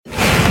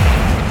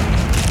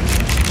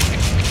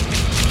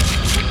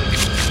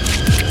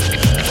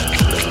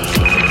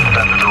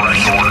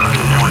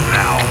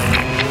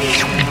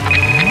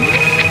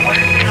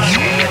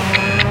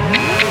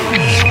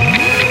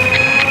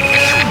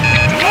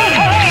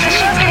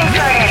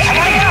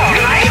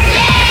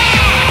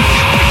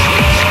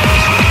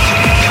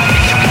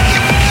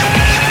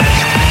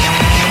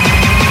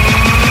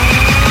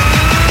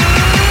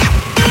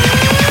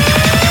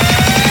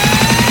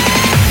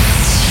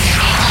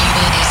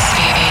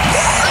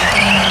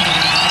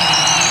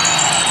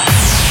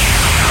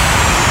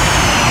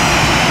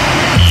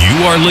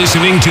are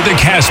listening to the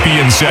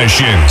Caspian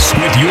Sessions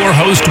with your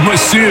host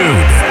Masood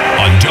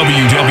on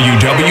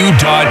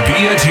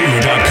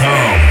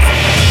www.bia2.com.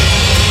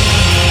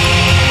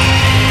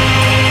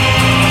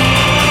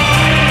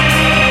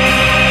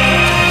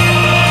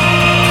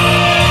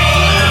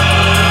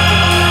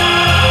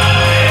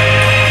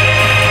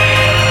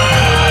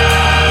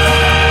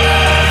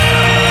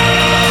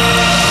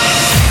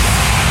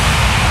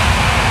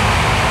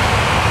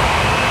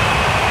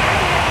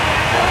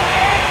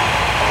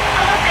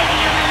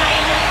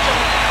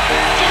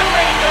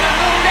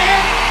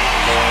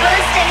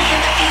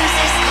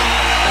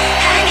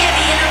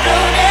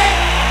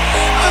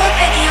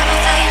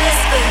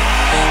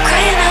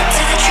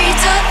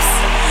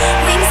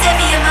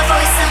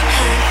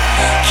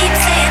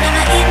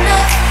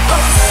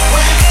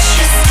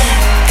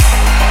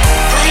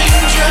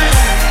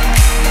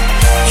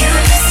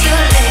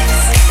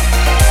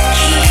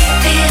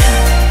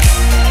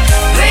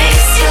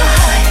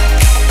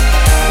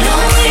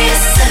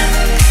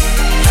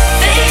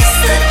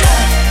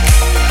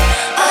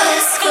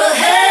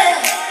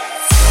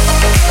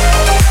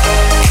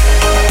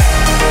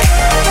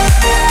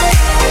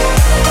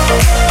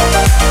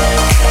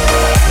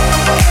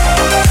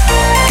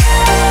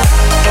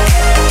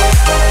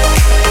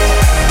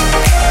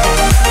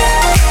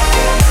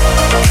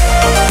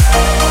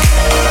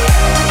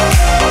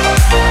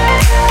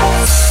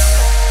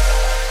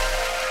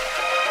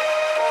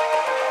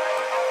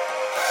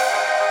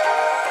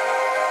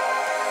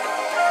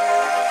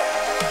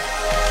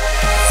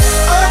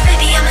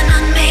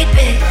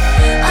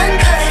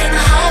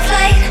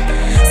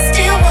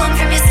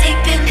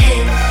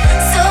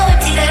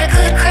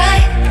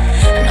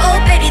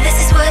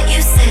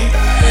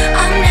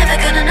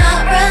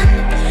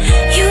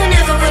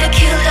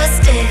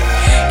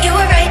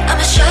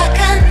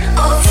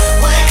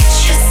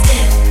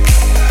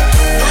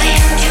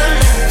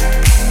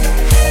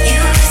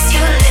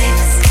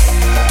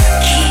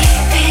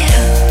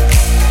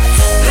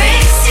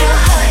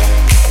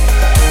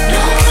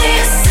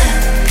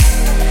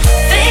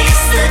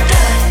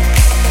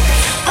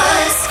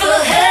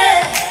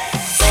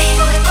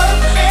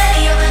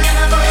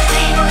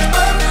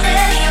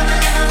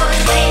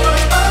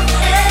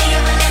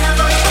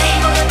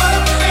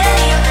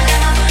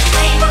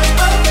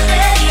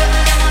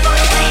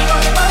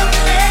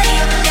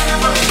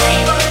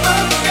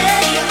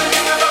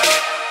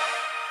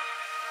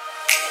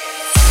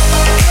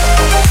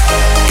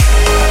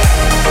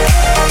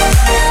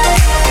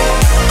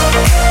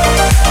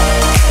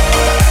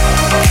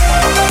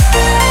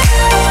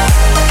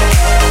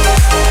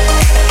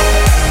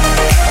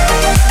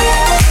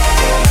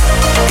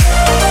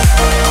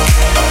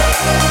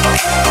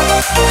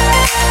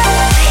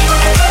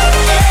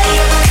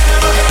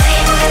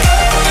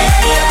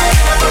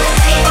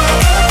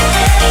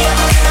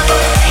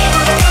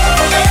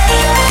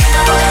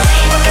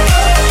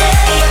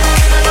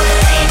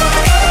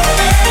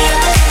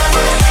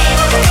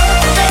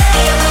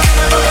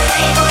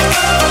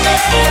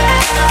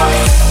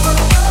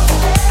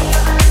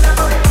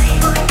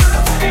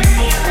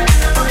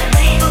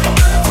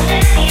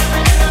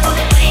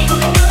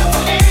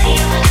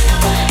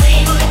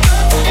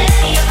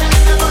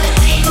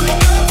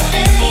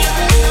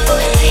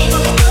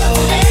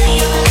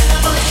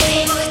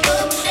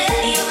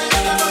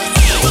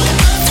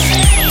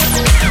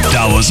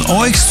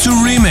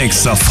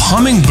 Of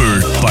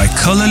Hummingbird by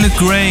Colin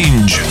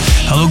LaGrange.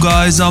 Hello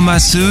guys, I'm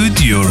Masood,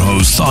 your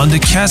host on the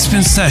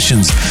Caspian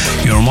Sessions,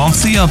 your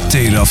monthly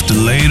update of the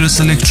latest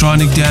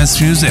electronic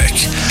dance music.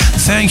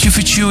 Thank you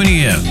for tuning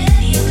in.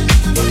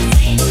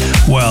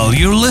 Well,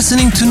 you're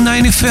listening to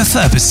 95th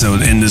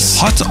episode in this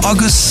hot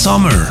August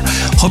summer.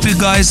 Hope you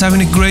guys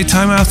having a great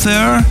time out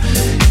there.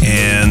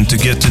 And to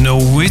get to know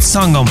which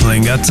song I'm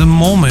playing at the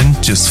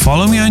moment, just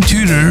follow me on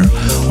Twitter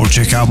or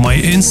check out my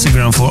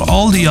Instagram for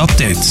all the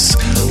updates.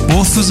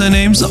 Both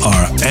usernames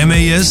are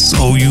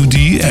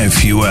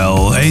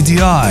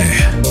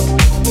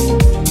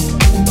MASOUDFULADI.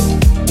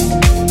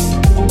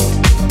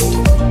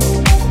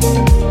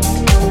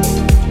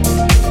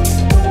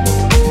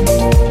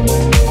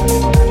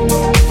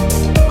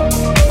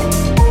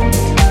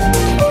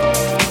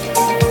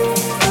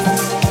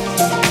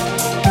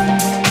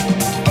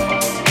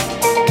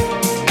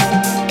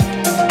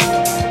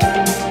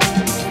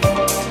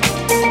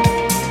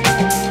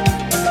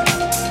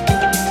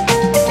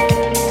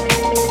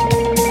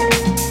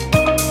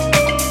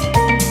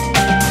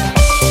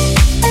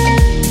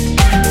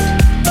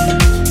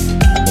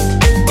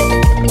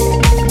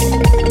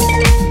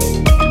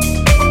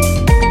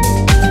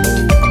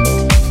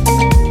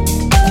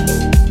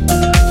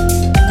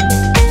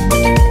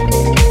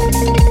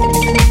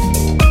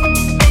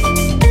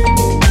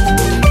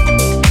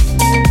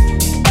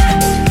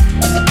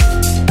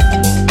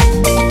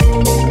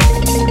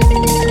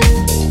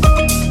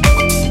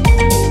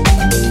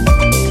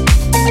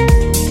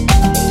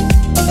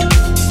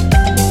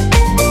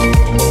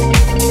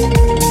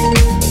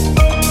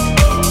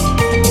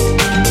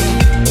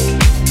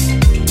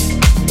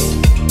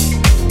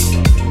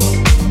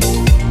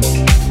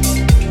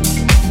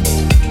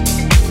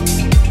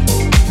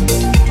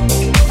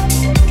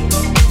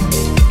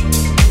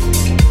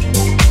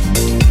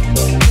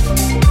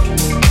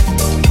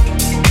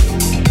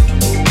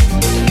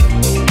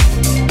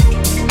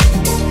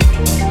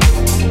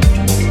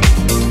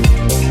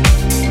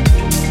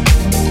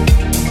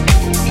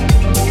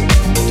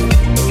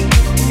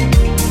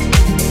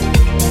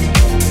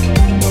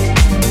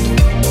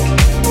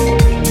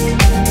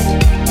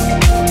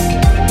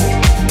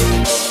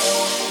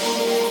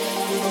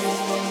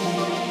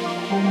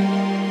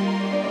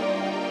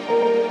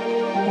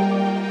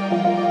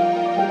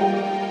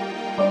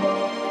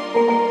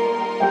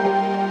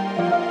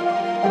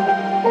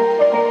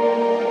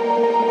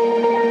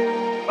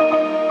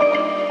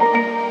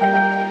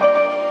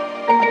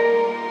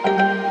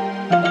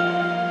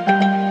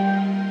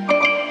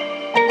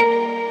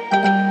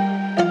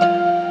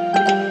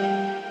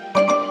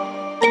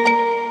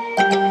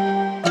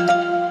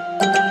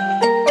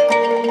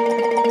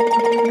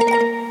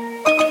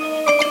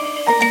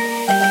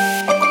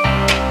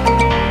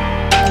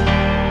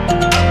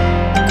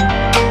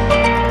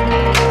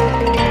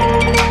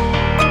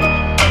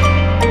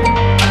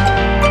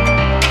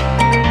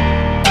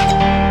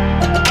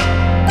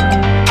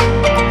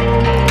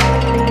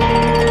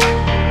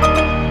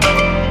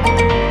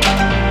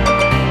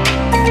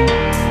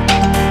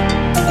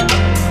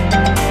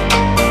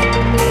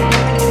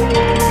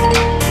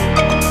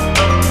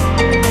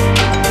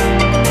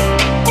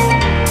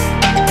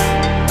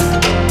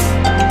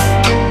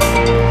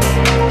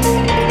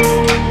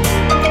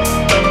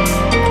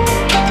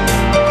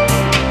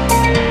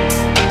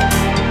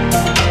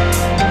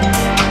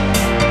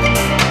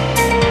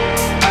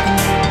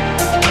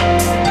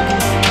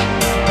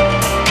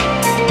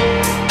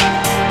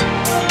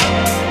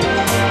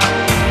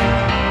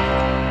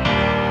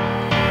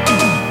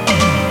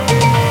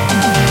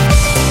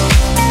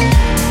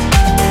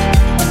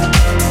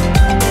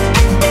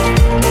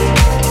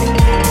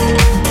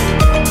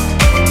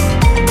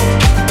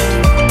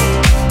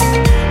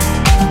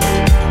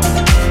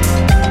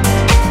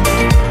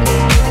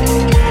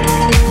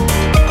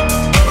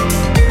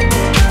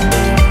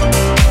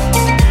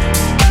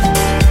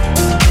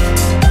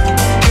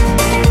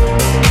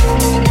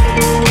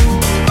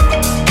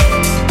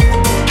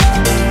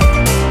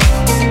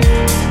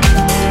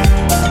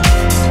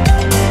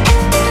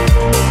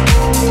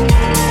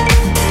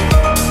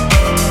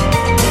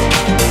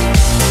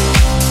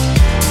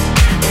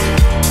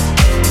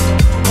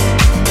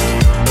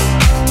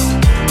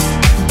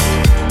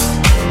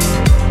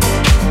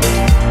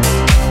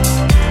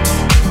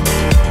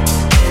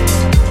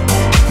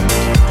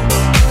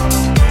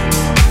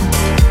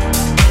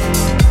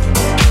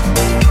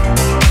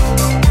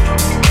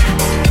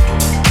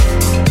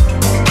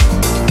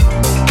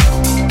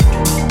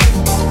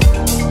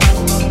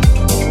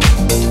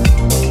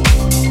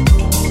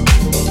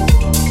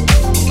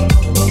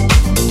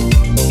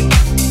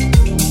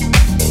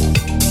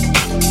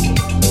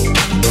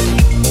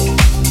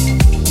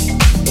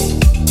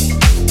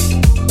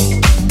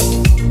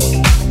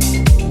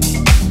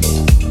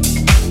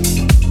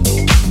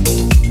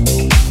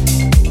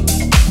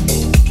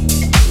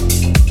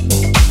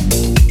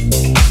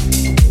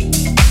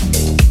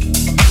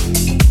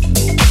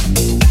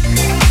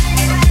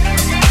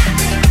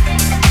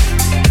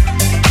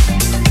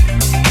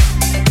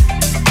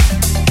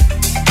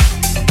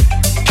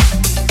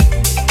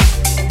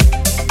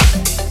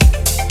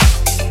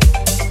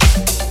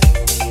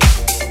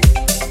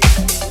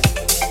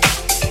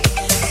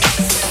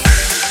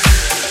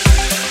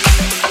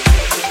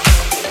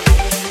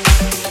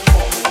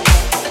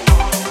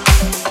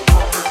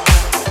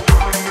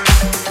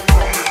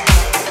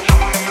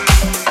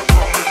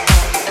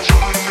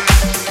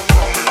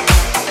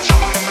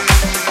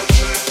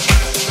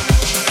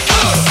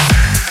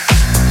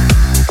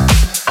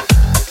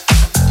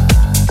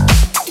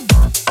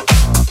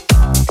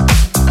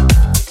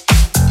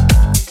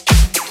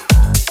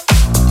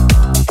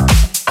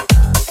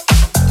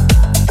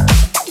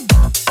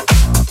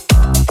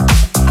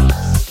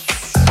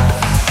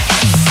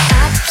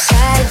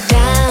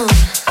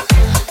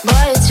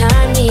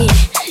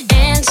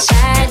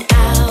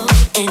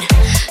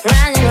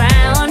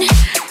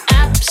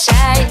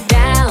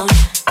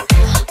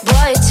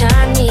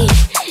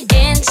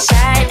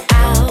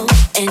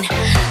 and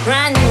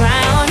run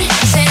around.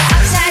 I said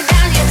upside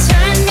down, you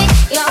turn me.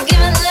 You're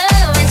giving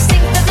love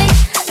instinctively.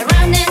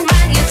 Around and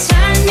round, you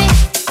turn me.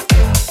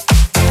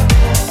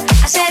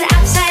 I said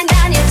upside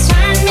down, you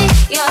turn me.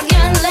 You're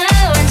giving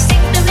love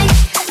instinctively.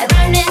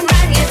 Around and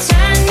round, you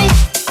turn me.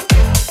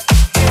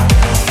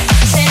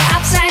 I said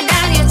upside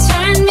down, you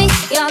turn me.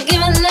 You're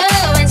giving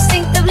love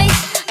instinctively.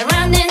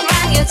 Around and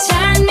round, you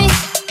turn me.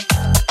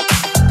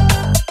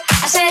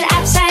 I said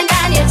upside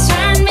down, you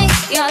turn me.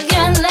 You're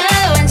giving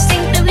love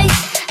instinctively.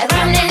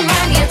 Around and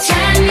round, you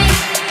turn me.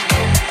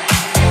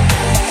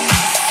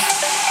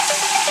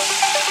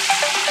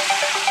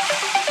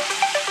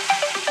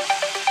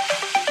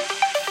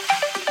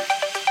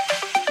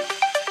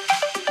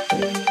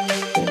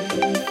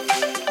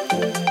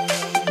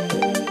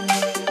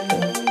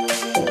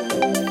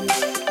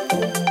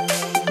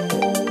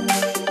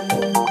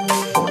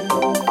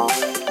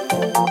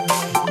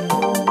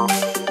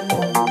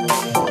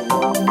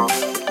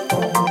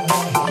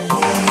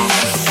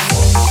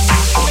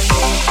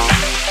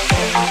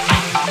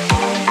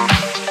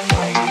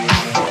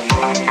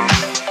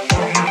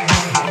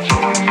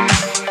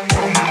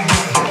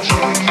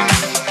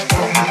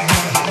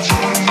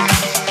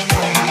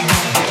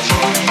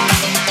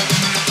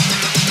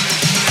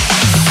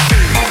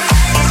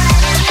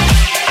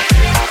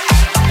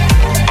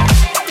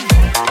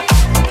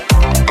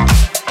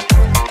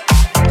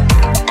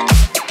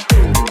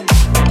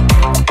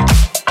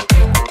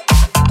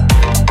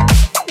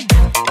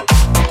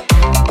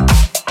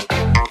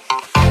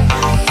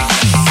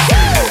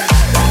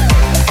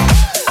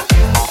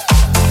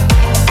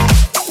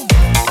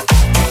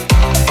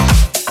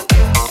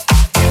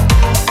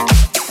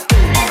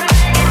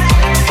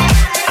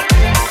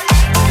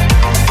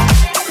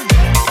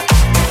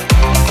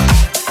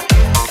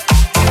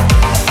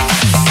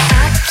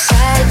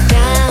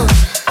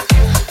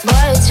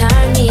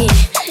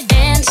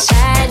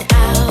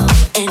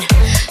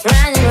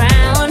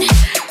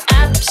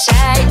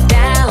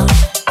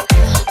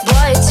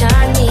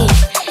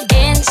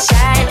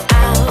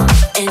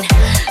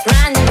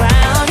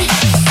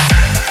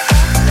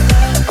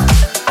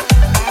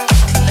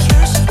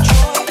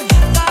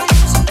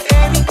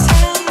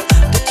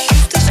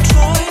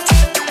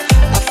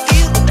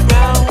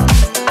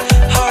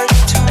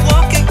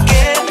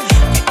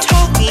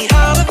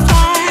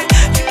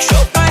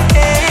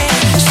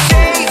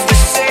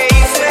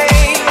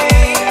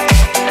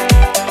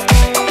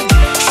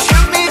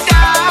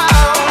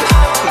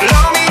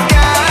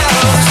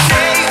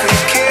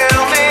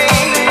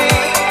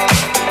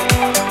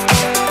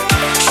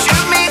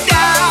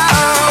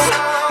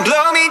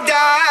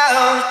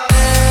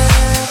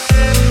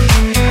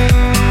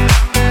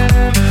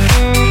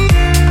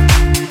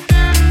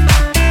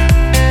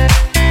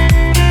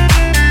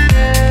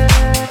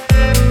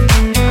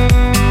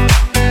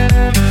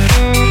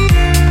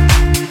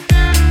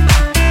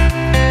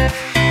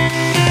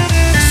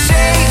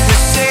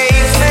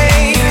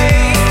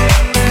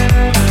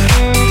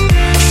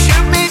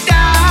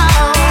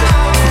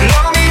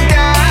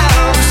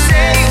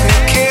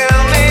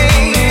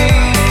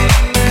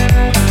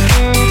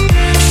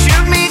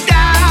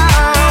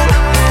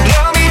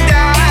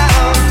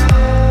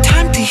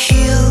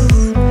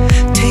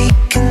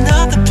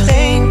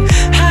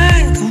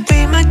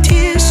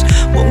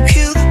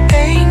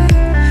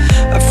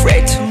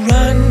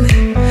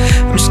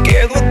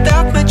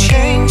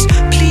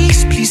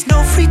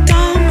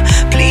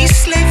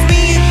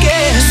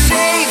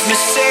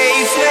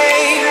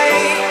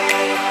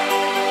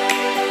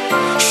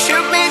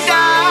 Shoot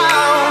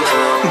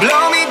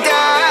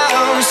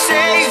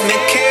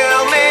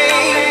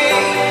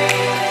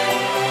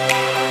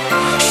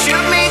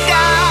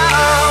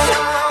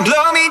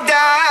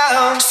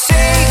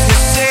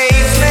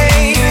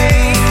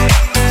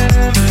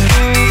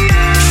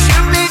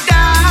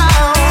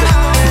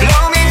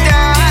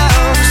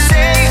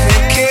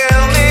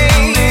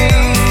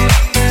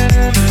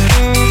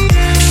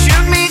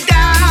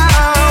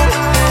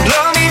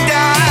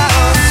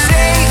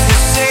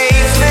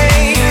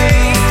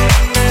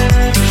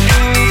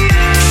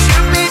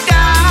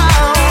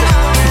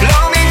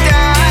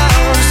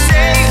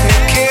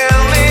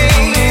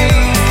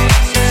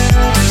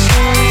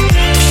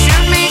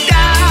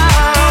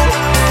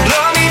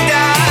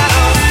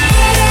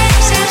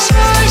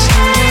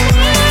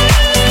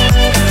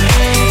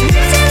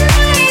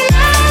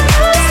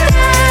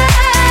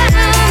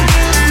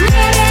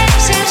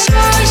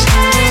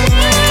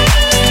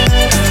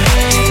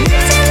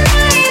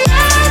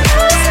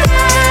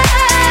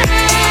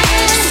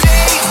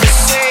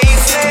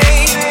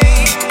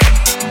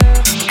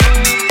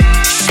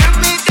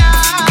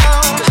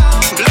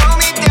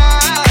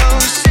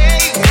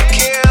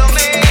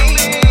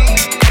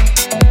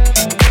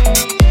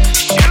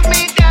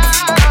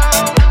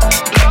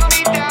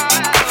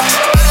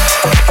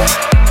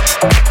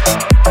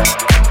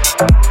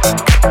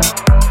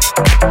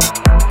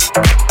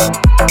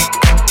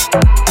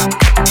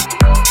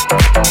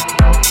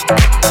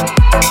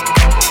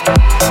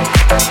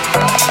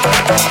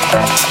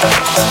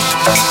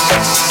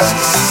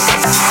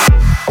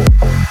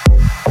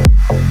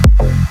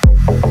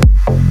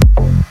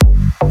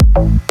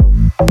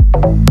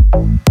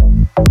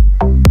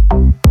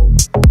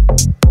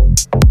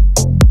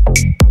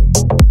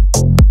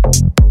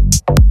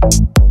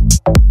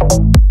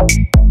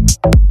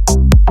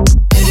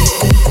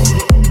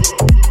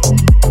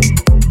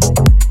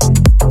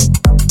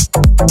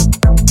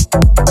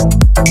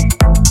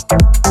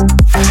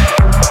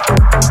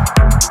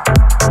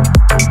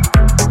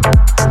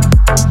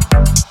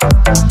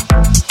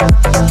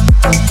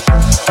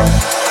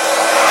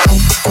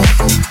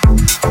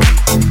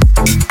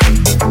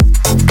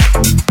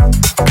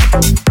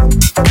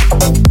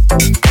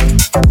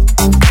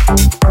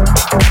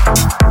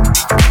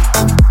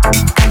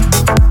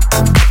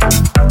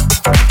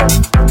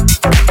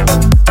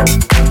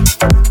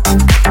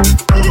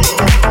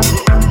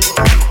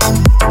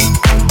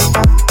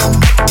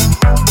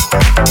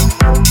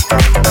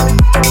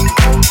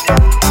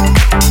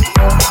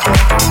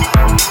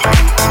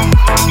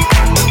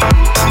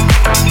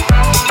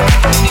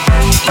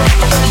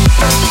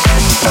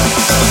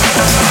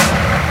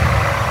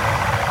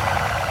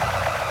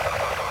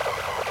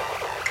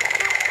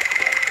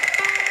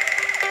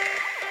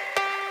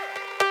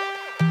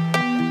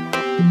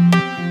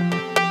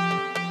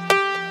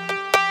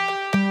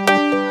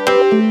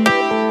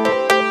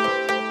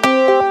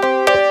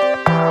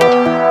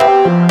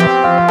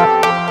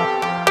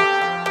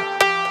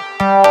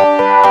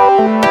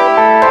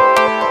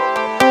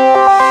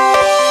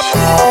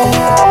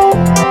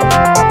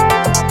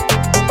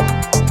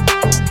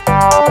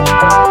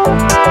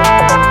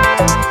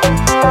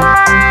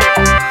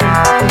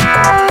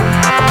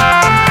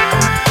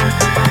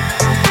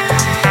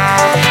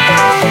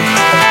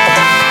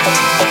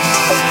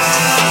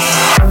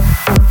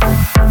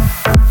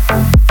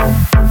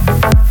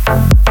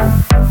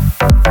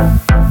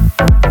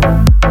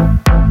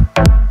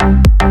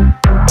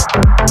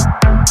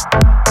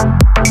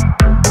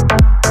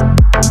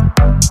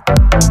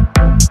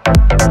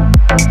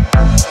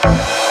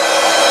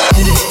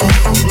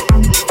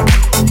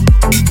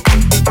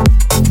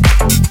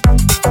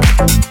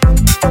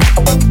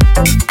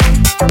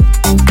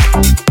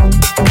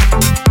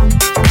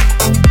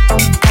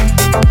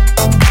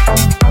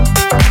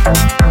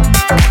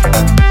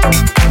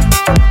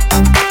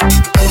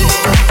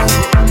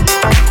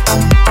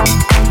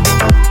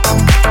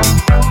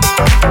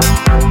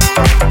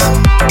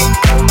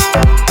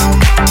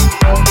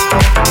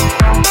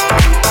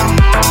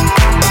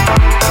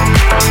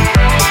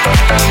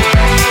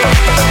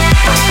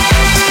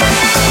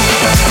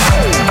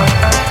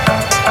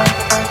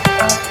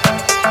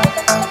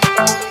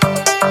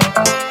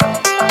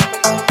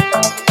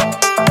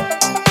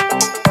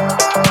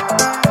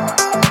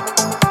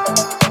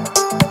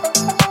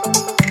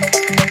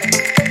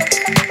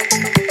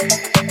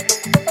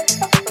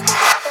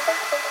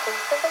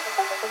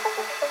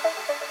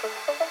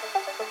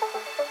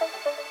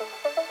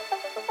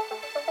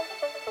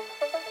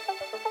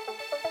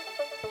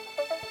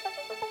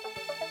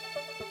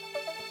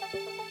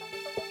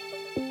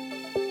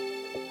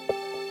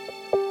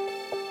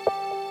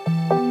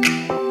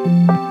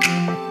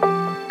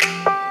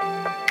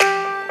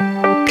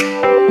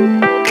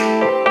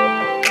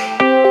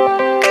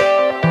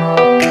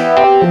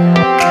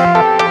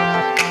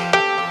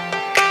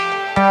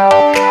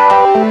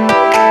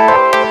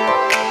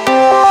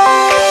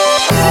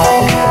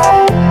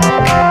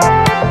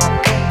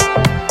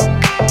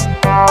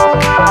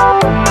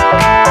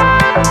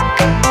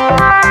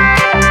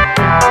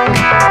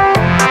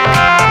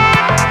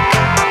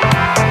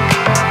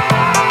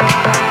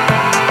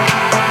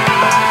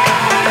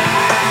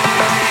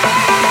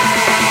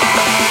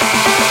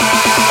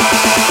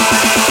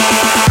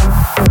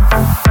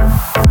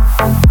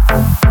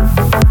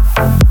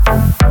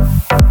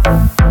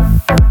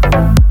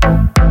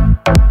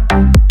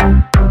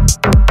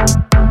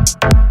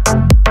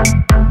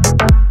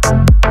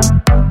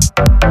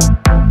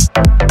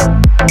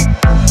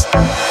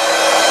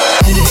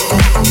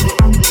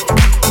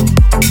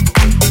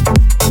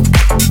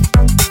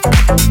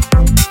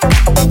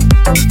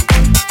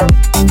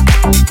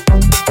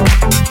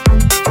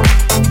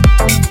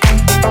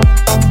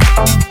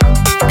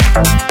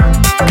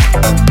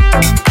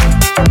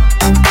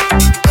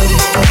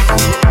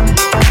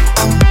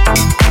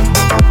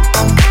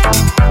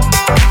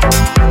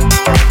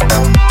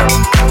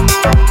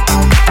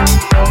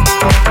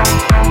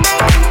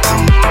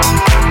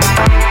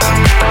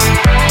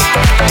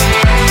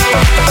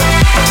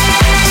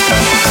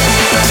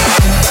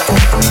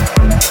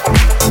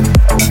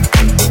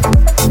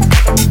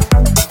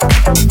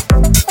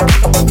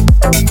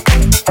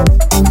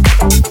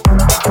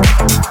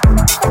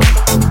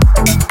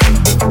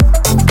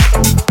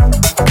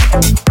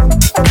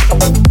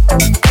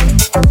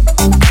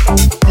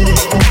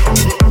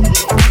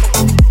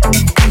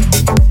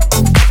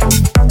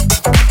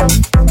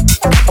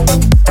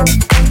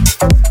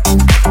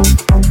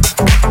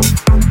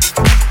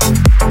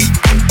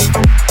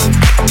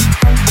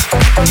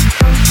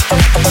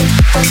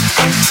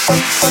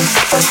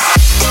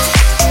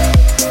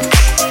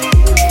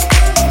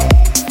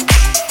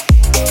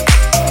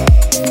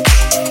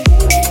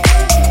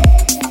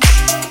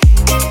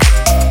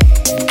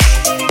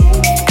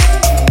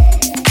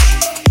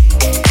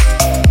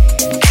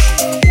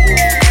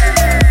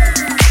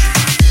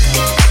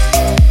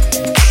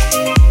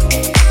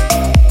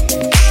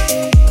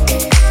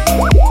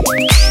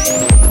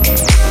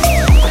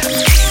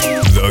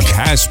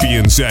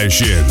Caspian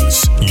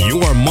Sessions,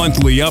 your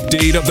monthly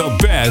update of the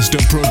best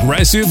of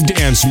progressive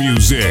dance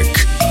music.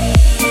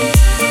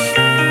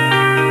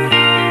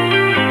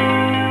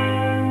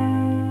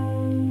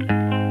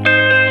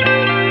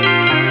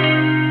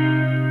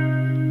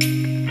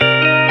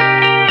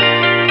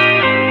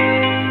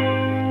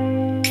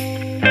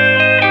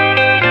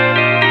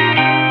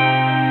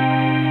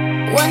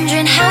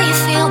 Wondering how you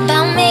feel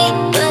about me,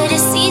 but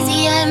it's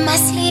easier in my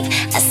sleep.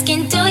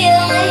 Asking, do you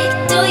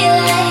like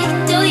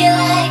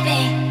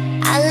me?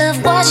 I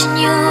love watching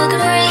you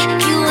agree.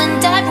 You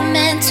and I were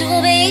meant to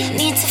be.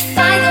 Need to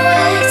find the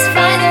words,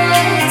 find the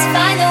words,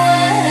 find the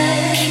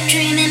words. Keep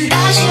dreaming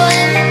about you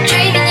and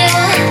dreaming you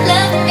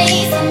love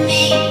me for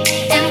me.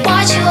 And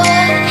what you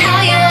are,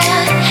 how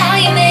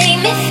you make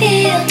me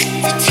feel.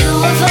 The two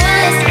of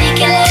us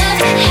making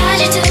love,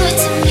 how'd you do it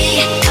to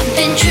me? I've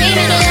been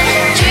dreaming of.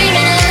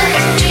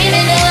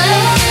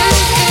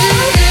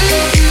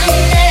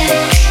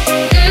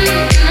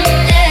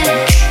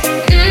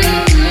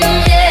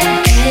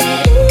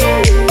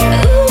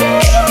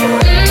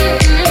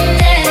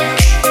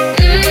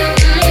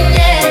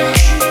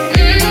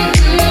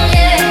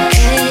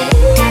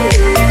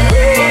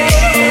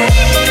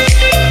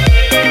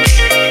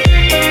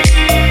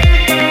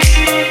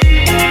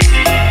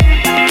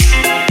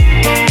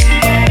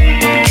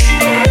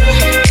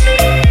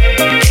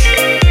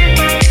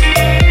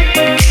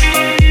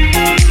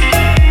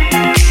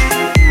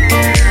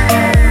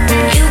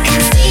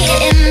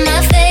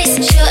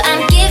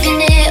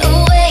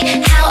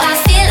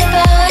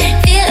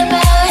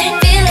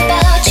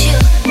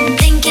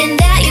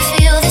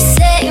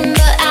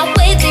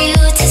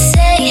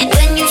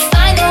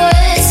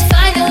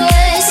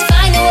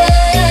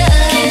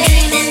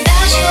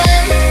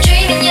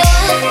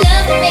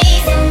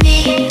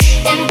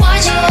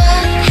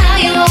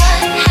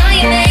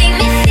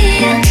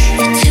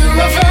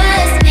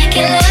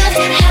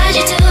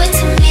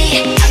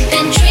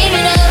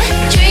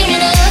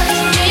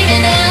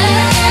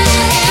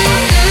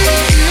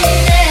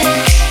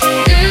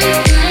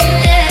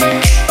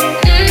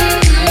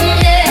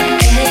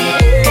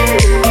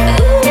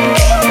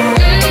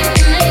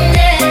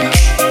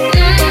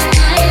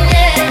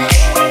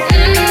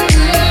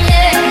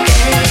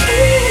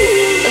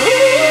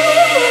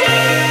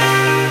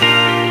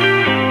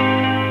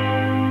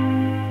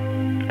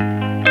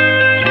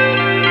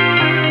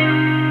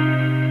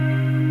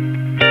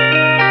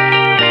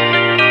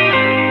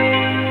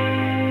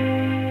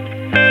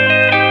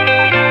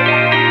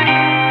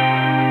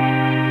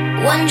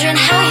 Wondering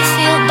how you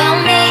feel about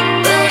me,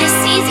 but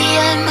it's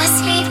easier in my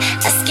sleep.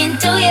 Asking,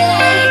 do you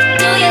like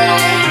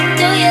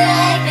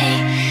me?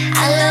 I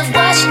love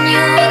watching you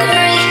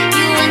agree.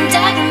 You and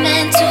I were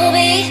meant to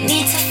be.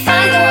 Need to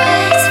find the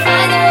words,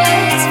 find the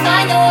words,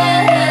 find the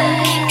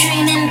words. Keep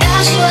dreaming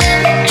about you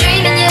and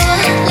dreaming you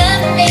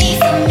love me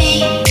for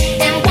me.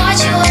 And what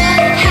you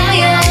are, how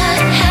you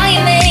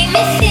make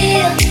me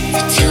feel.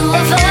 The two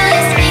of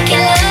us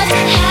making love,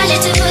 how'd you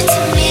do it to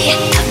me?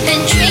 I've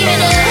been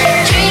dreaming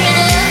of, dreaming of.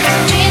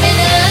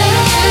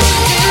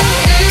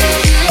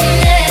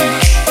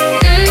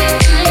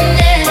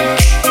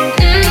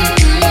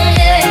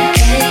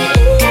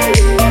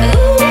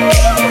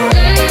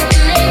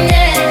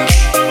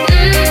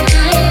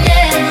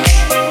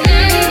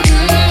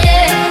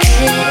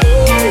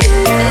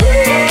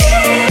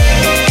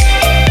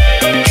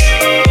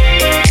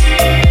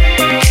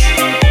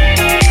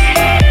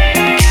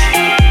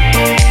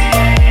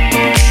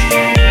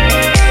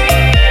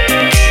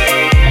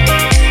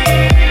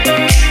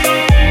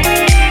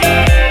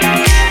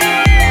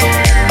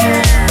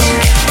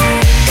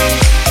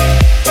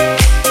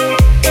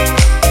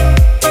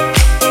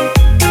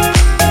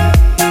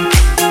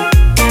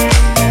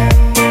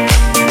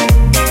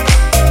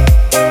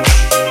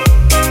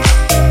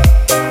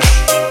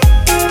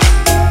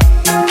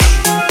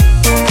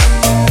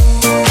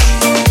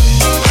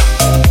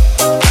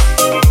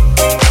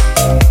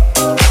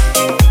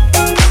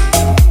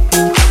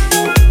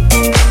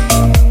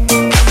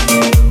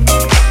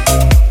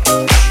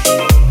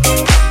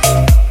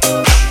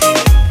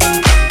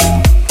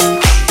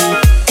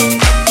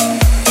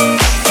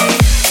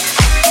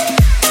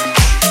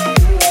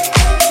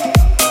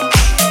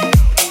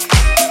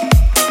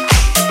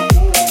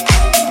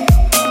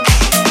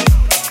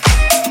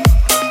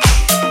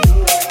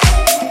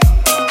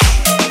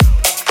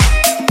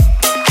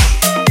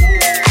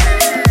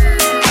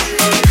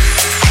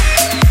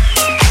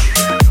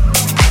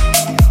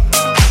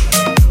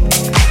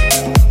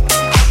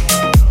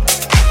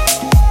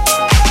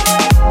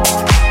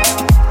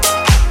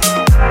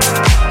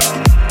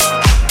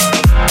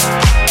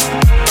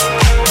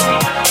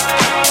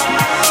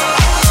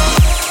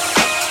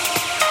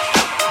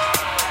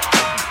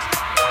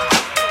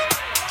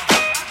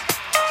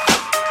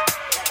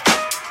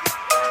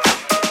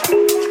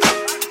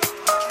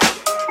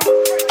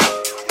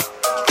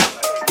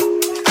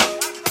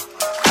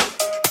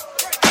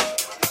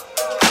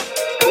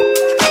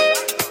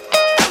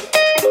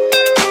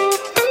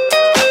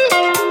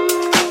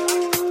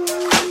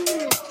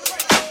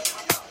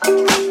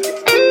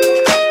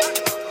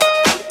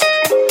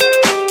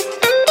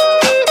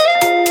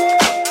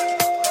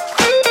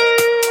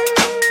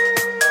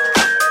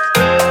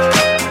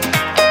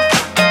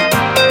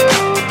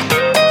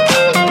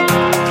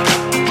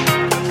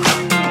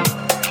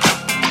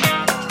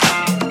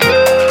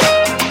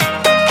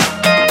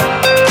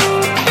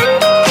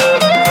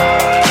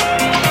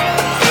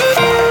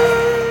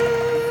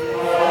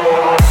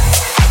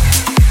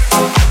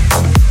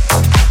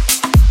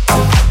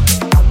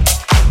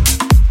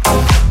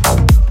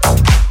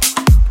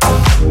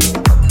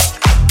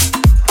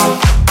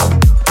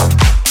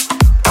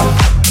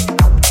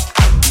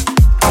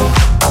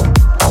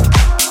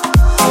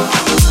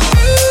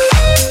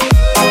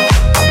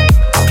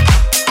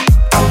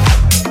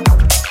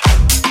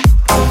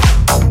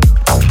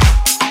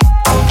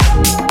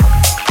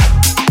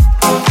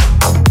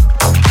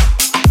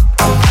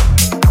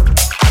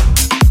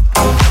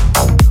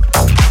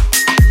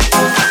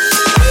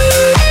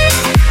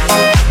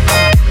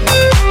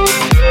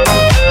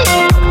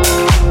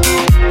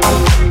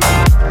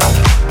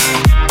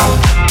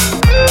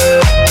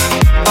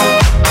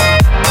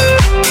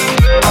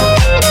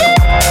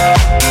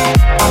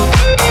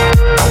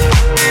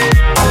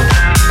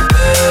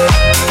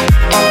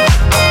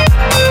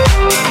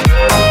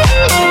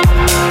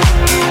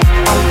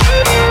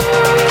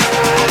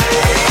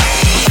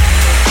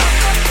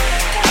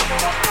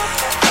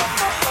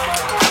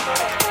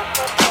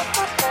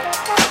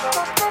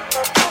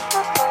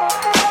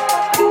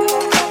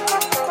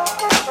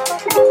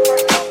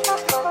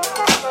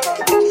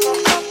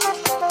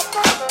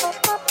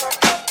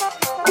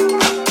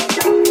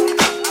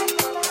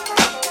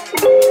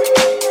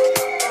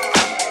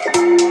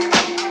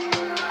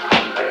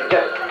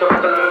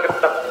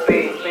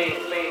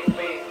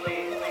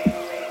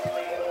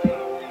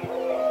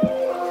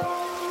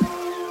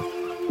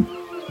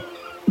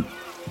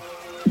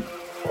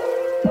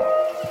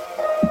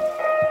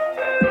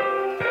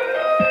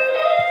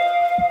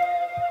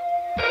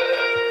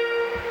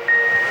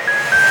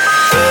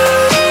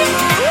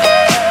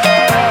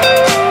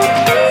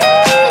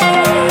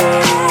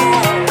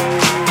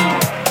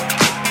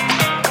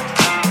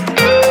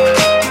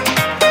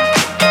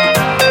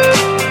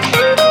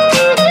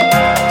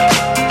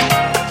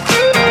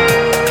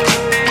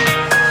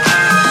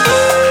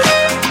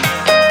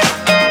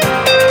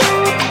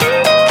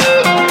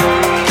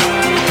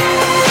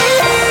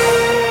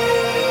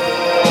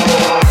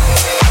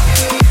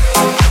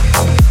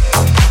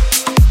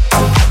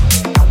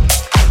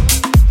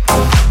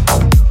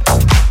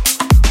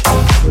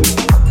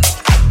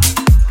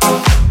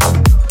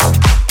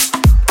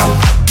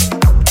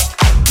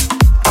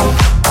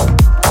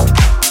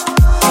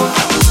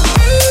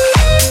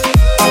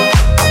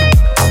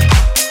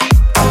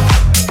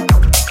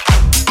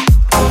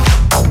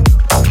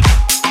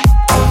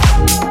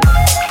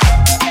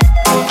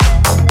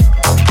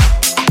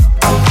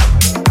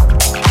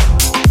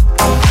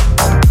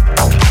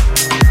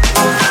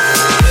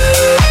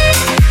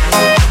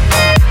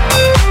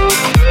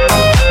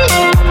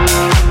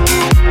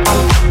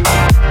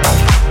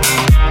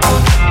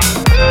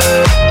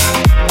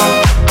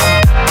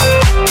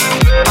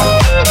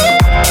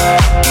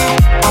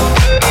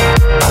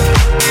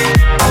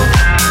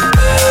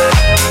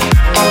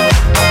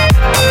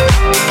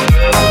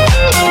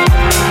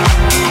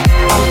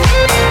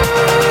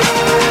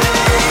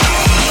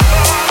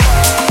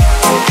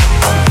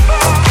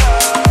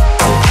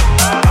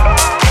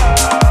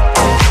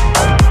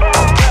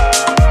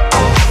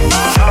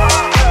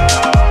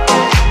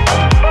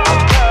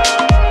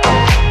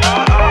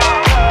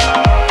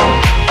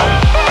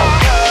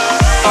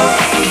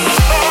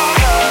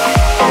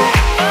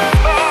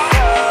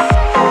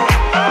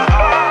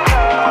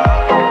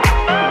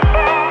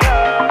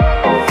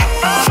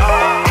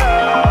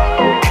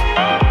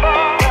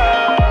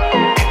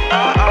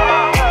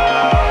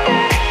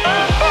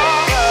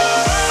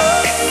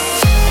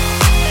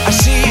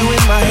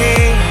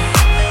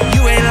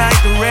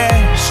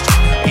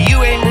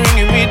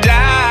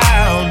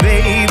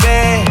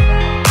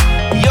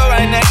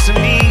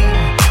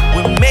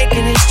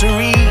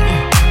 mystery.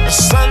 The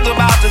sun's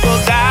about to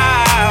go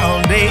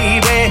down,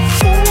 baby.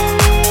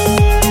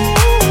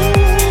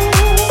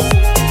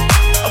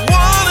 I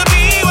wanna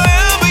be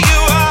wherever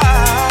you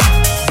are,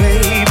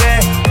 baby.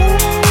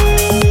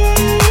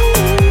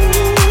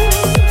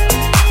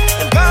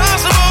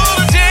 Impossible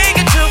to take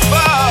it too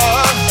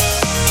far.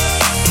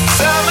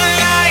 Summer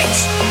nights,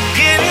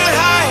 getting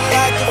high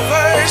like the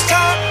first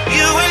time.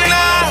 You and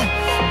I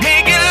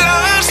making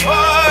lost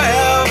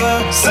forever.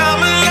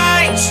 Summer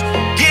nights,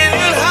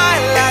 getting high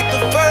like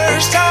the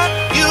first time.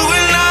 You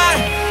and I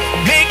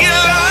making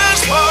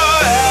lost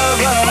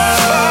forever.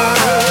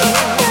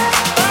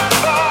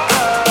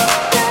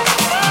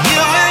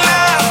 You and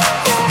I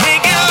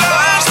making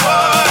lost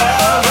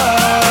forever.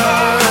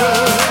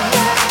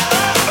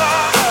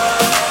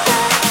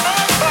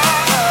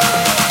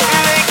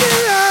 Making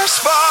lost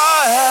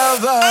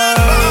forever.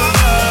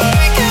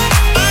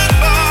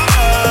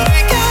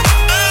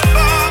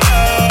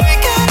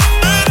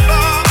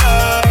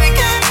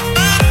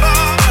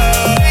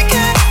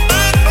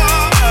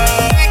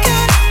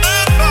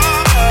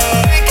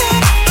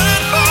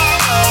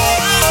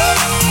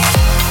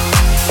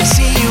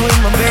 See you in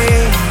my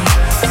bed,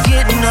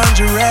 getting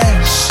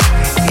undressed.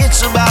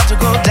 It's about to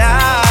go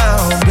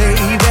down,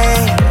 baby.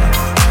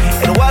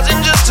 It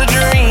wasn't just a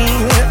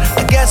dream,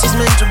 I guess it's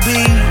meant to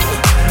be.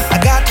 I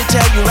got to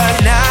tell you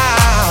right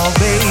now,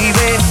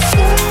 baby.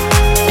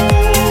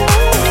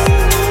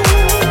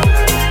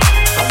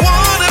 I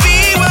wanna be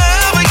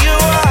wherever you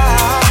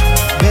are,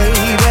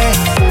 baby.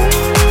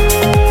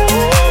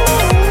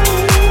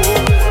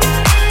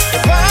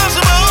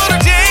 Impossible to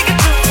take it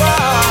too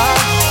far.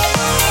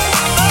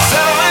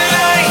 Summer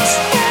nights,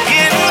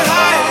 getting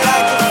high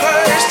like the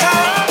first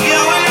time. You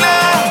and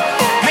I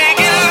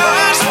making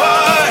lost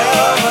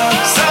forever.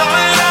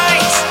 Summer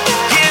nights,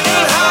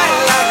 getting high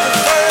like the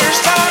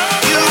first time.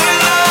 You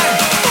and I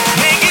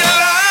making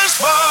lost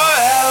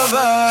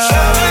forever.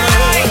 Summer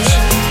nights,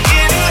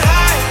 getting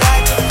high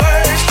like the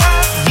first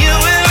time. You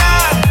and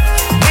I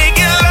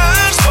making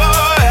lost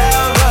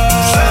forever.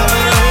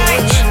 Summer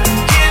nights,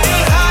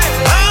 getting high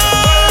like the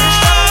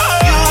first time.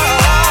 You and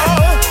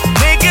I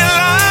making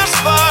lost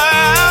forever.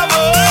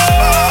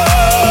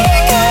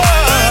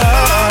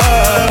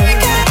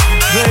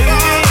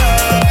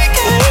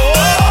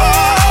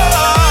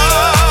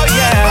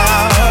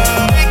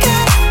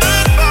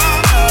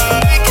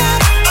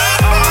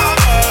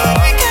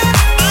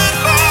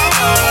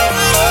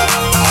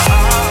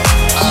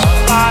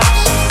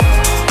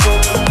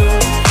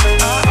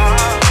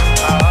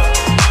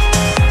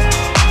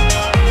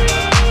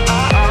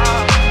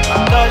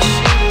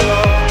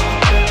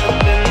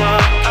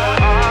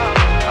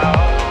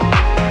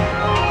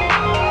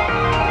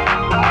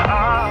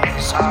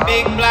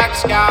 Big black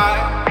sky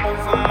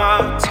over my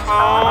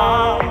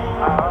town.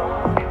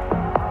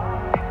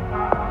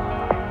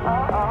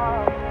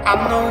 I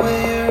know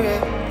where you're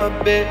at, I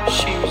bet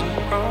she's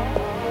wrong.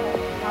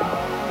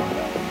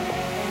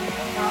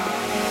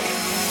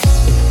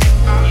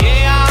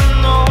 Yeah, I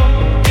know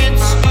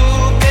it's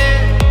stupid.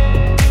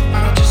 I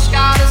just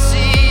gotta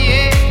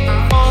see it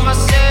for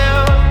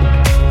myself.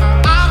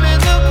 I'm in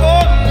the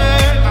corner,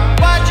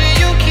 watching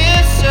you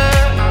kiss her.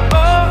 Oh,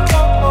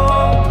 oh,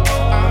 oh.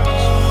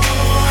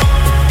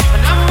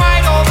 And I'm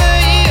right over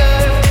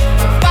here.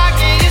 Why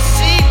can't you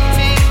see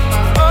me?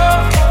 Oh,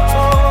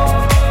 oh, oh.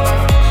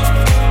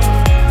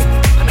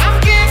 And I'm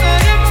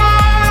giving it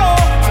my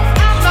all.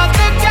 I'm not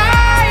the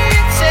guy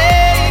you're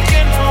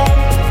taking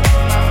home.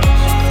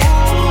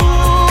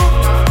 Ooh,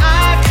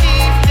 I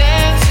keep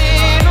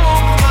dancing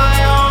on my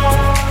own.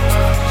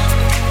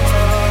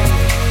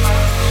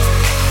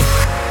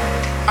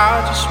 I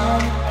just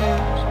wanna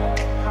dance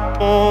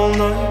all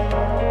night.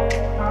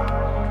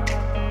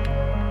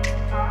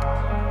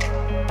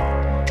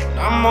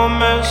 I'm all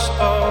messed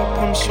up,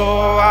 I'm so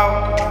out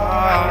of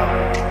line.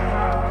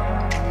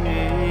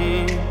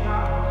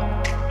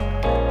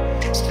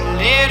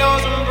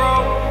 Stilettos and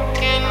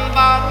broken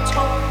bottles.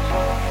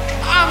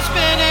 I'm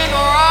spinning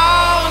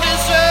around in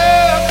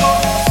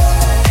circles.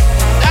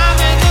 And I'm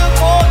in the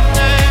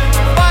corner,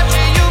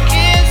 watching you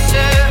kiss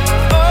her.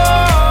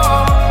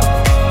 Oh.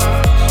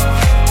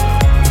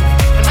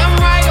 And I'm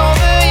right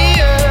over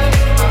here.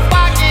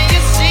 Why can't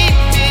you see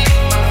me?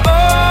 Oh.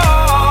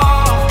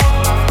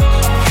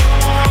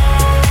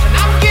 And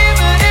I'm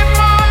giving it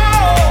my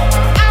all.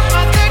 I'm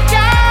not the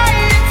guy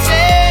you're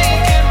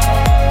taking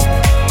home.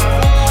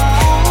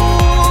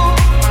 Ooh,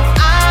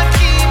 I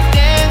keep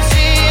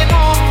dancing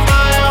on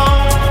my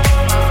own.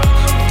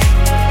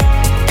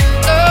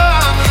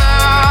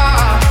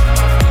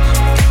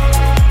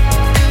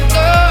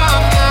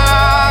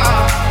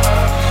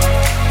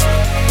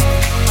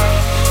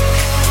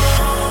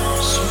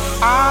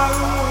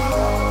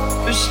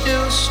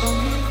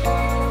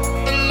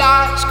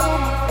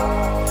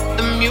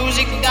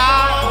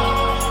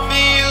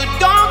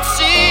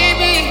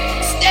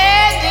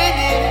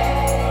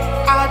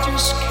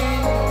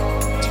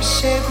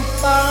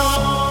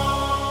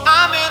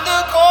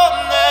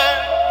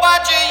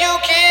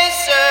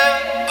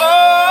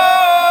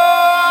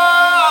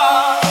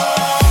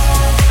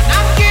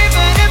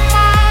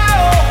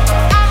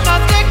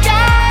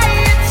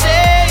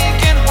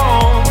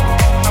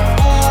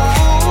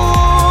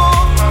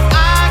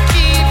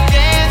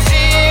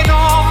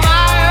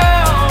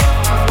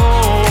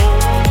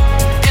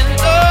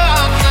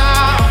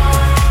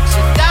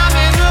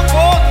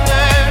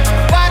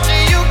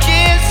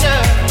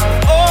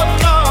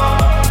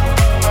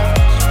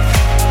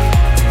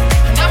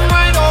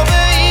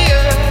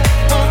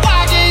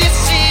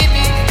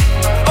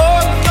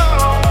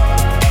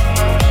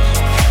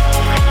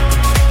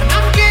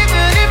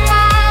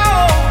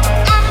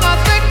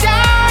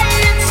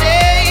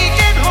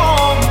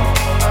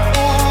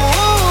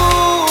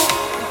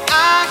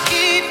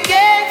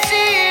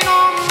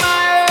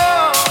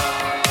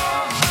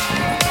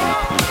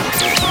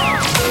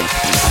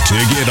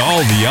 To get all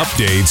the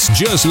updates,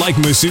 just like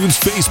Masood's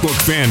Facebook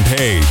fan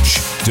page,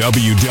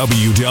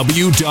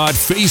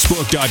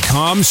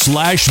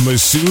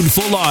 www.facebook.com/Masood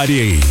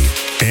Fuladi.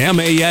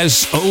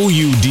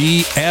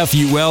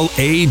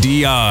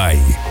 MASOUDFULADI.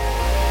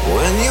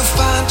 When you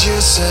find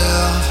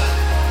yourself,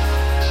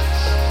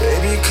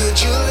 baby, could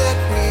you let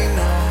me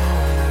know?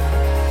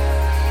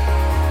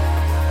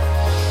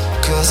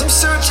 'Cause I'm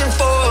searching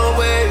for a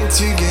way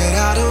to get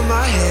out of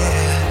my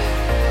head.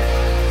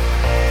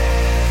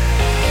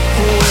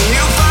 When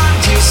you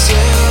find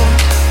yourself,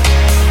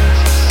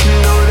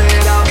 know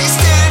that I'll be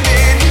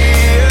standing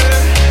here.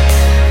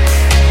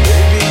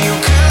 Maybe you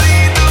could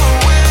lead the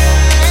way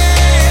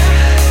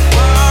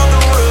while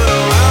the world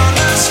around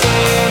us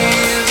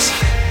fades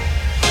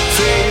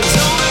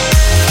away.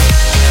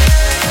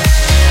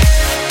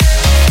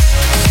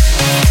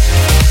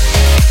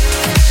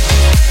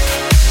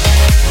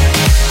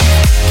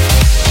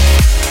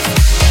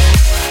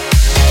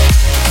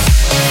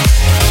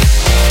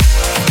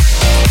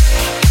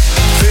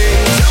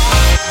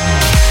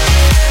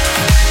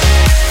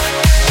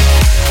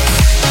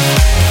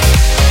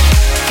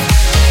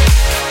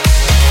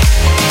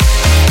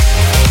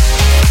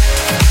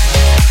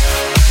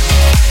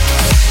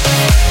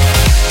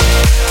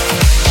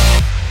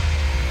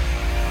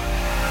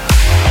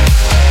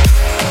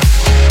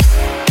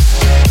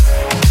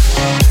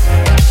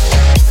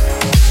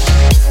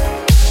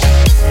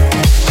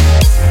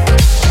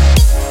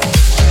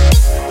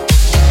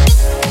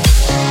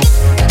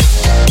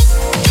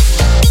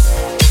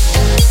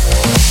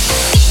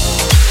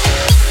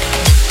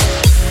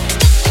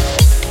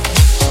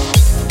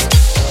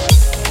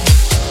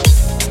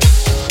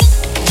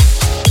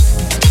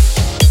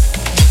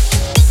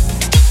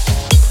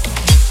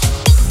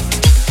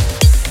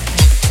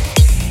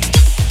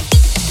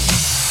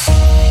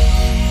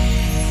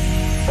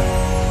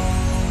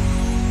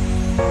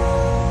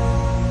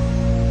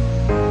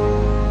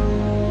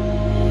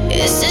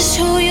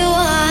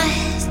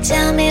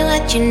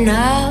 You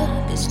know,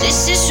 'cause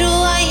this is who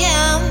I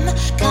am,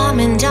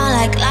 coming down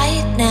like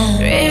lightning.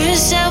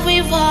 Rivers that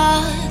we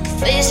walk,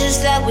 faces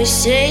that we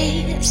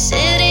see, a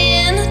city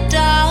in the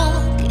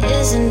dark,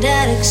 isn't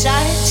that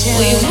exciting?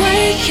 We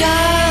wake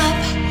up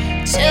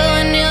to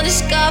a new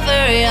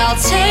discovery.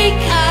 I'll take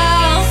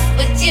off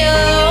with you.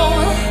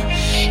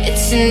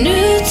 It's a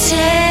new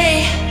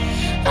day,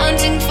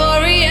 hunting for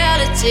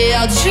reality.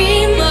 I'll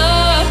dream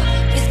up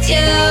with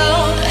you.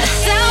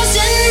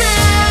 1,000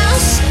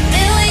 miles, a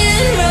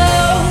million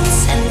roads,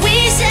 and we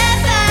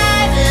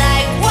survive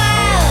like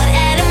wild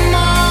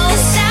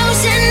animals.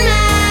 1,000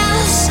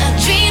 miles, our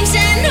dreams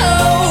and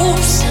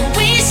hopes, and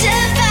we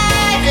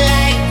survive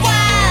like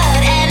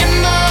wild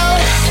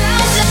animals.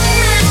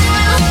 1,000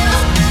 miles.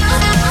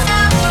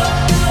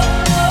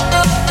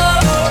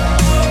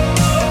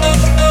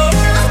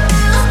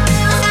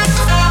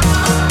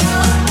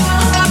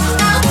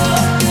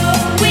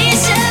 We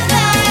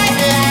survive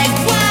like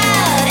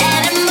wild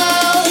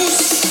animals.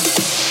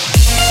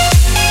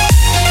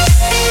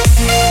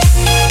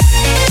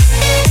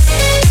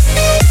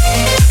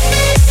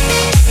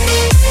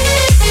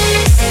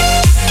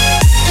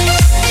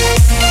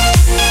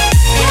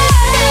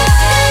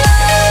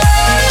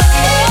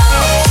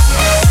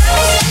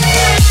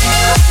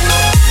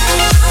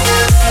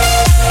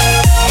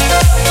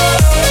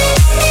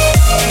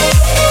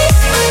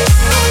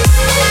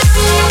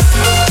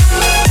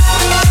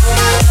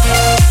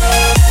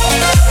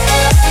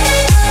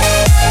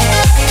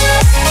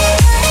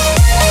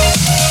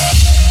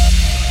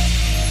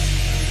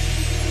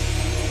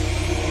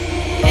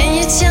 Can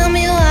you tell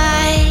me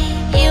why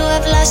you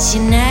have lost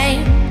your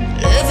name?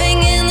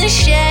 Living in the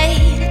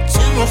shade,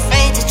 too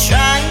afraid to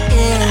try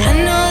it. I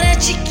know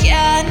that you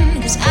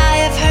can, 'cause I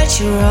have heard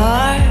you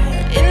roar.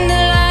 In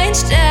the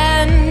lion's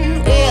den,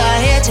 we are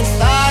here to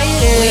fight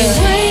it. We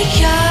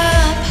wake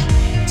up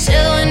to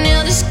a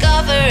new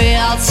discovery.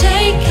 I'll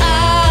take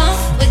off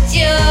with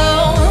you.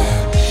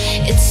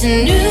 It's a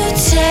new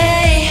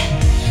day,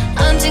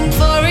 hunting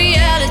for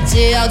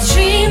reality. I'll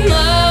dream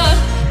up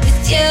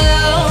with you.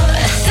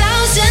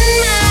 1,000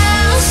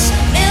 miles, a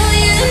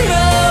million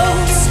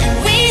roads, and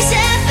we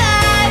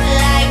survive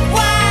like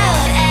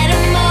wild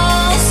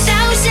animals.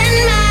 1,000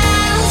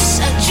 miles,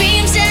 our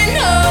dreams and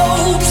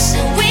hopes,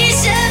 and we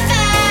survive.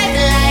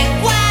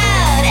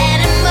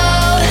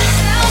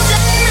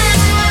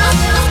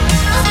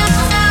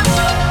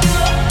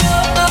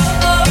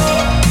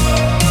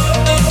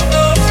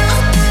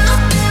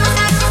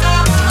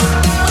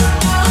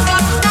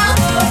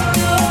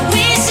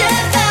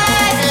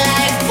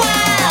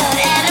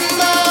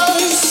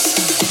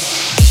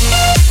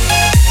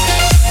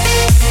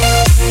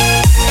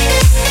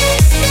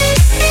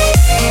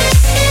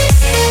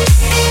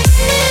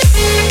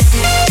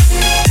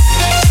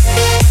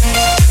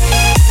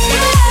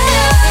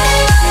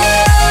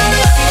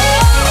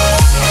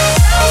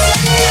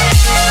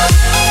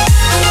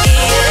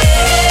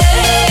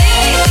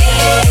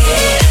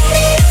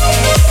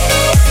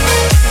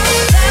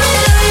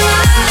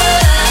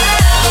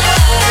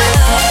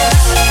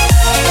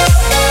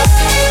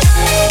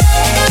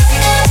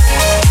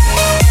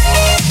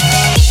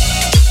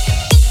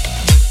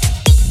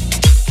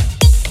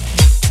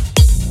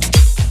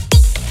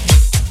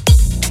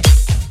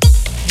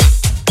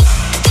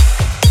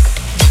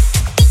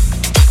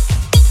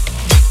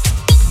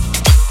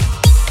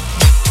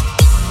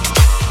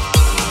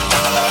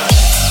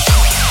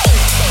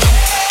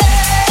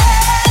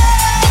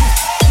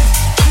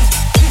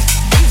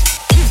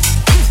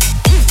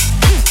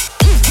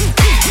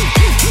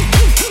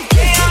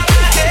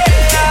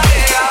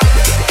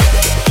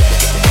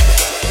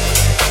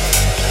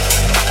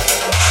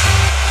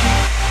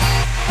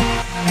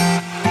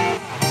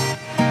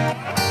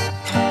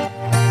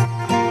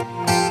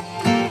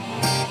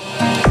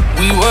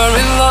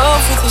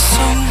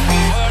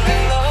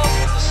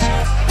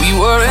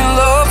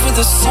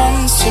 the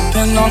sun,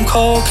 sipping on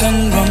coke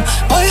and rum.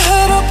 My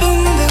head up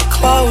in the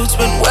clouds,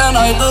 but when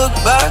I look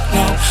back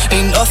now,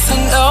 ain't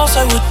nothing else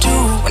I would do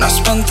when I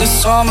spent the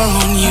summer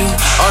on you.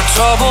 Our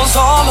troubles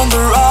all on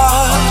the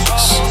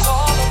rocks,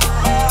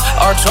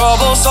 our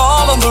troubles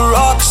all on the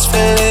rocks,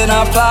 filling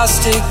our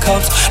plastic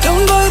cups.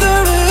 Down by the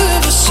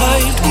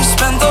riverside, we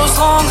spent those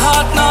long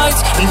hot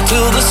nights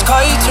until the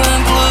sky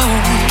turned blue.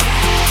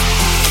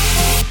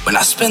 When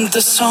I spent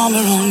the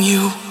summer on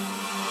you.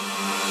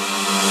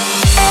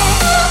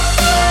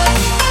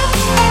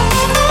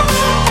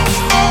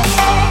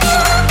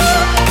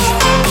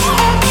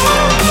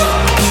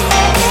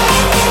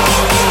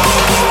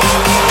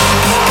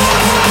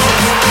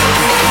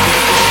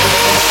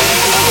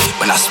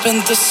 When I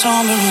spent the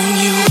summer on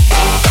you.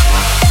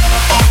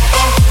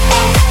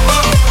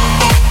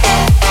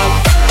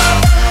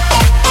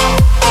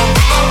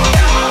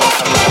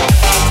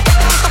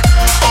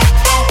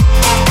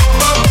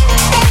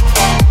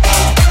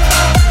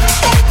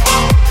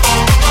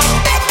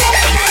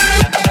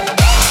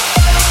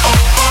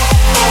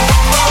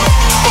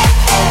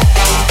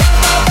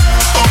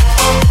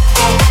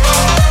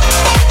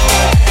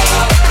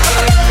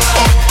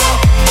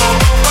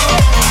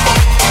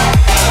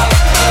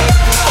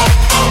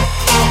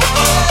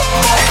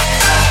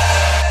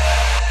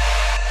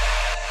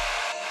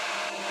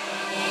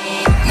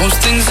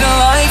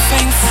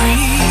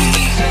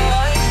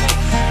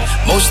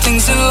 Most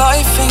things in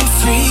life ain't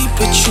free,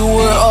 but you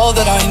were all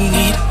that I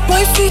need.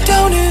 My feet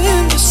down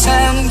in the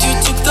sand, you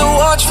took the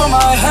watch from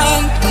my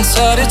hand and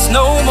said it's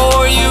no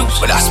more use.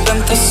 But I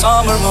spent the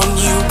summer on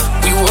you.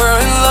 We were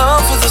in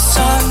love with the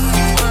sun.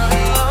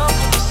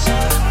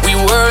 We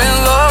were in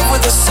love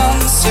with the sun,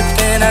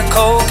 sipping at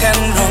coke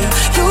and rum.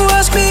 You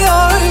asked me,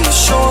 are you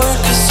sure?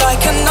 'Cause I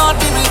cannot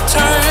be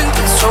returned,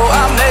 and so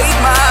I made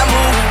my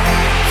move.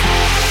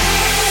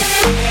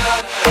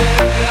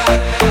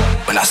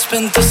 When I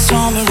spent the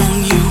summer on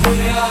you.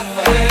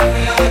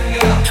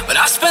 When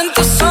I spent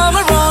the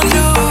summer on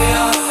you.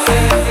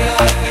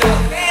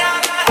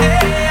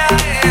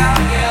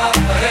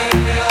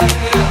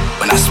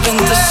 When I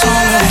spent the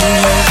summer on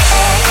you.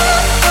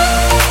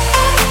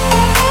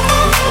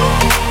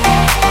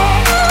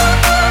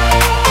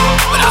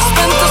 When I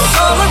spent the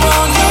summer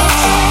on you.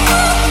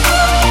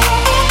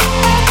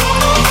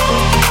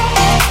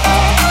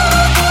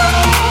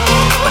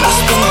 When I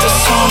spent the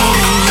summer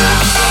on you.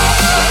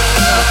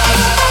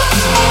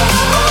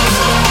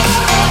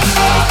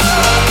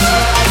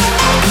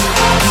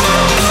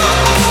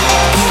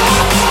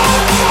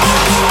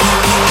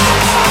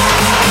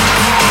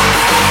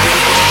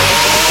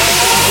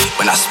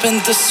 When I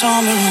spent the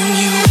summer on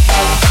you.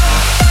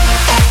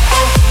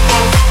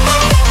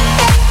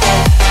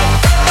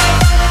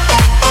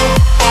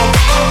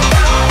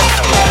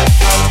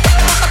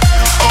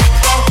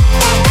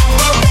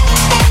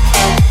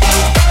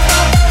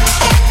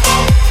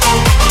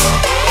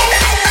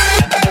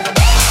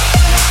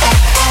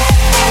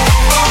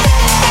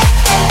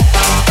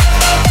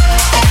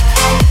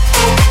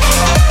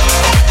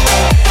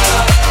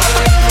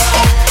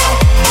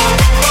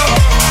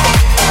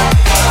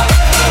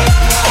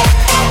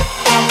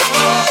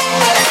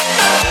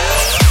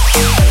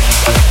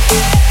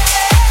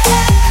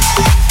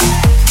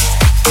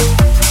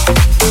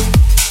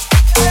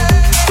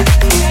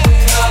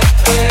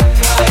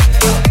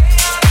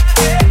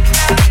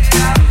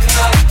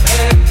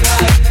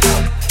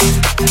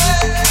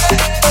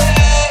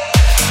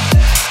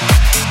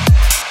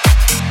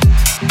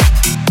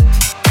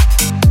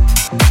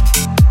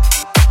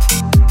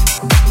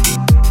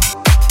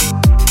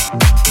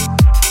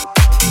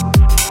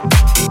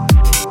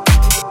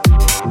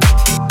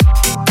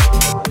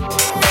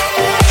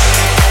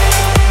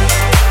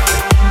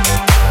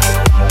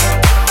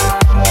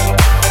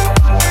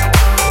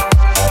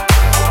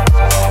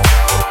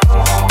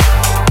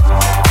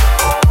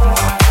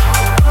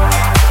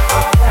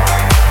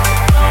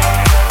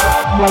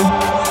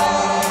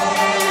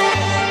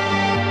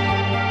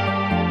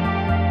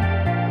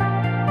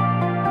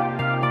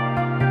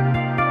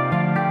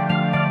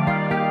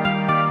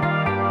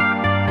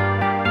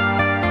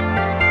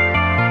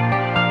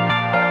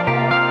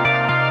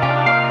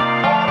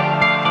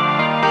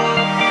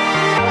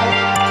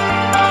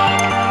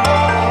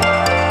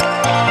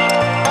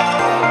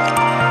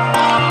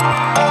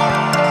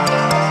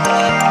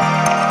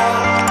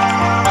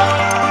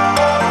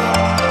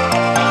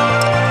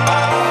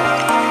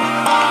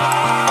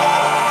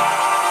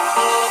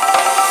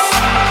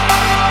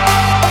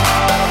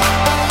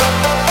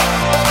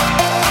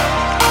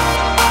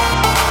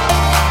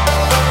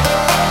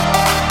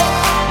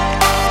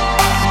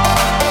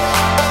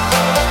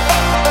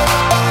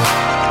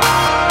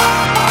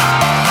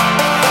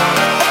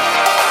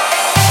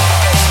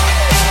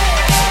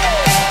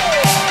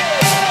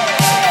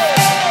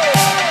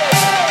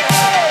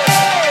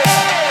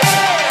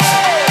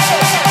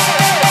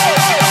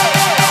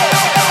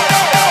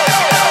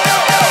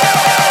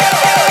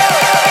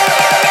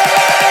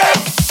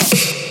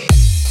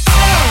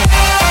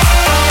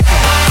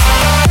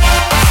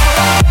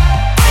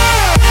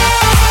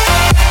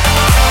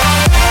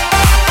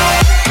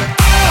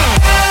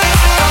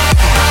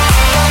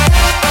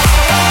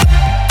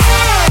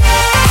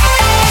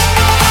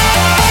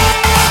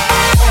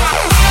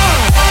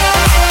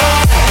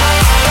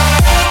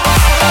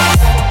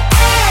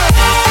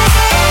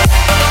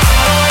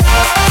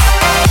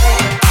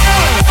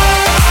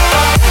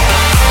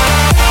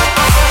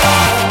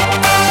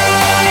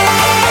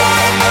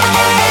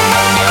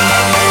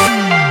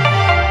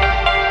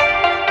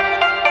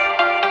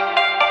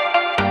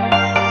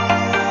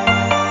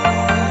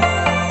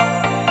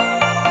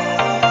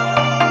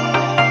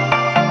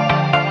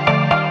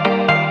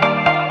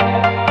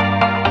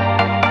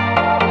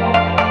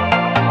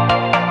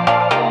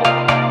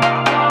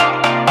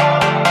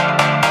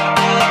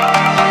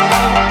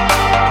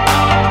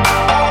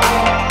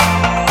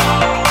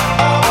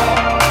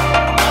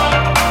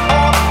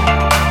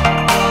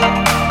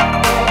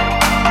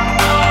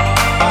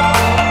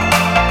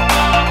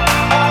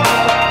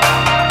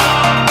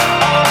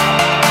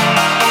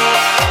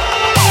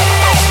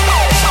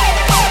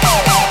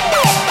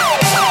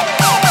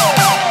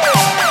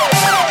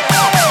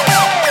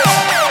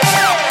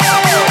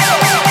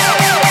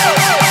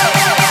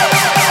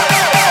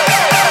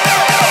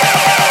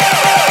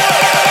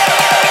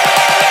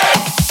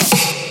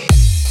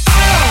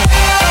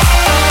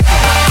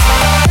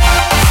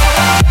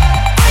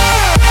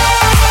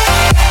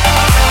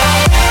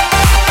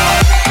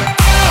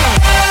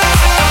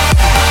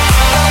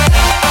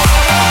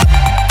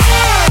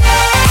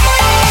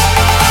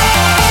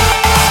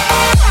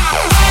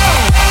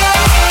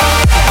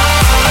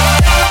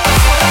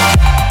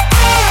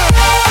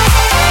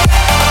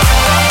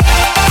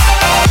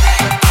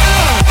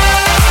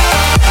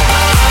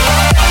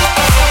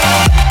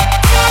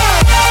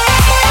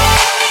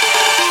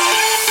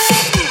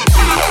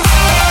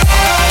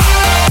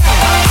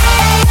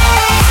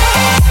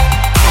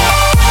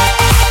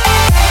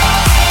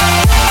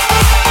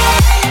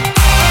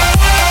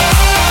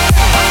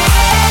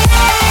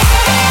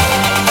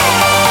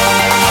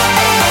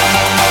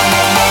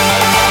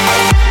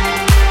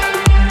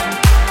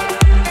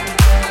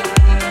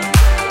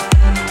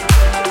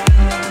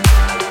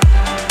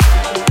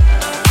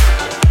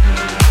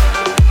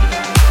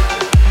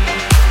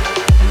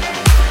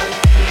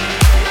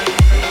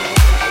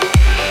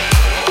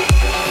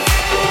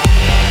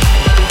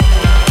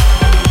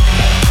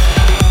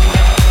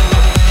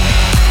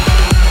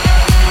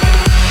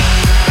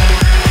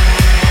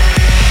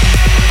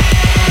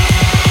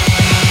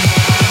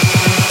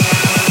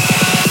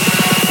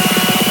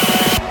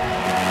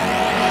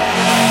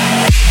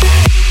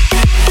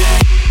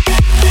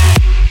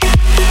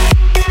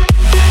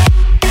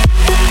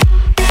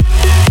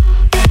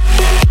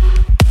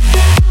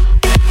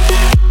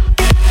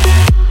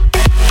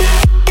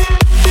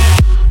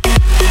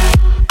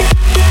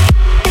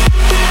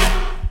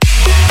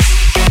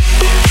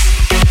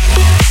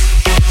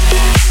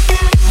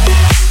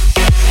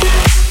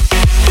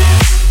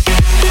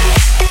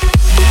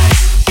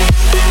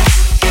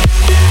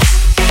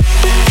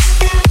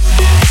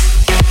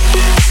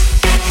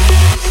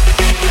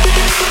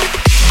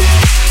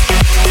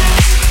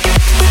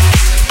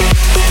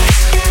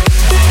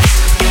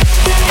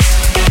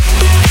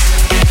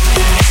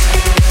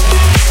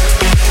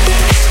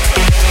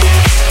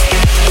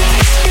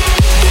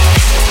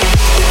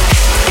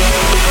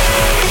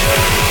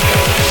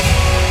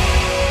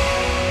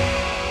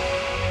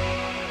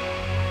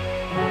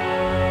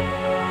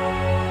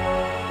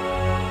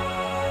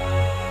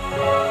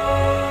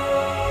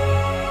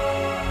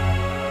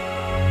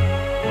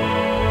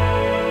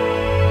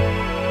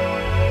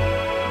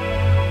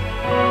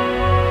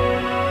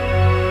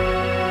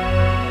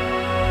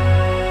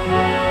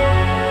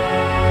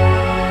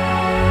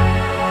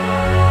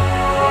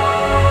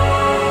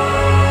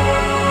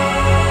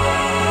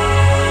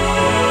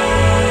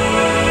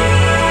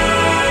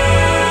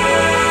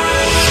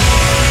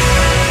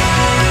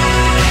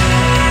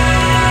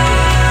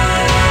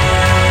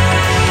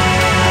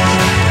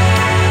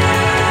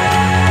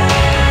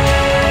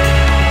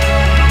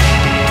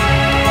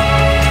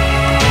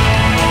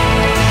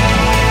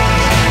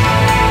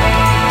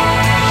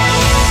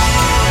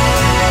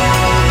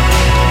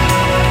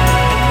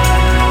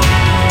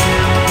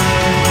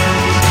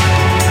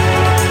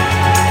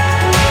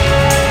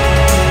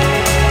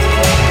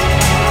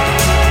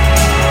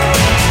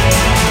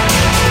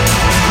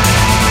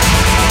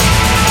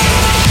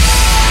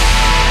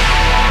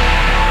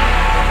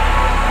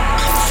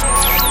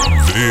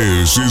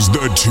 This is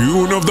the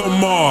tune of the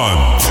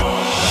month.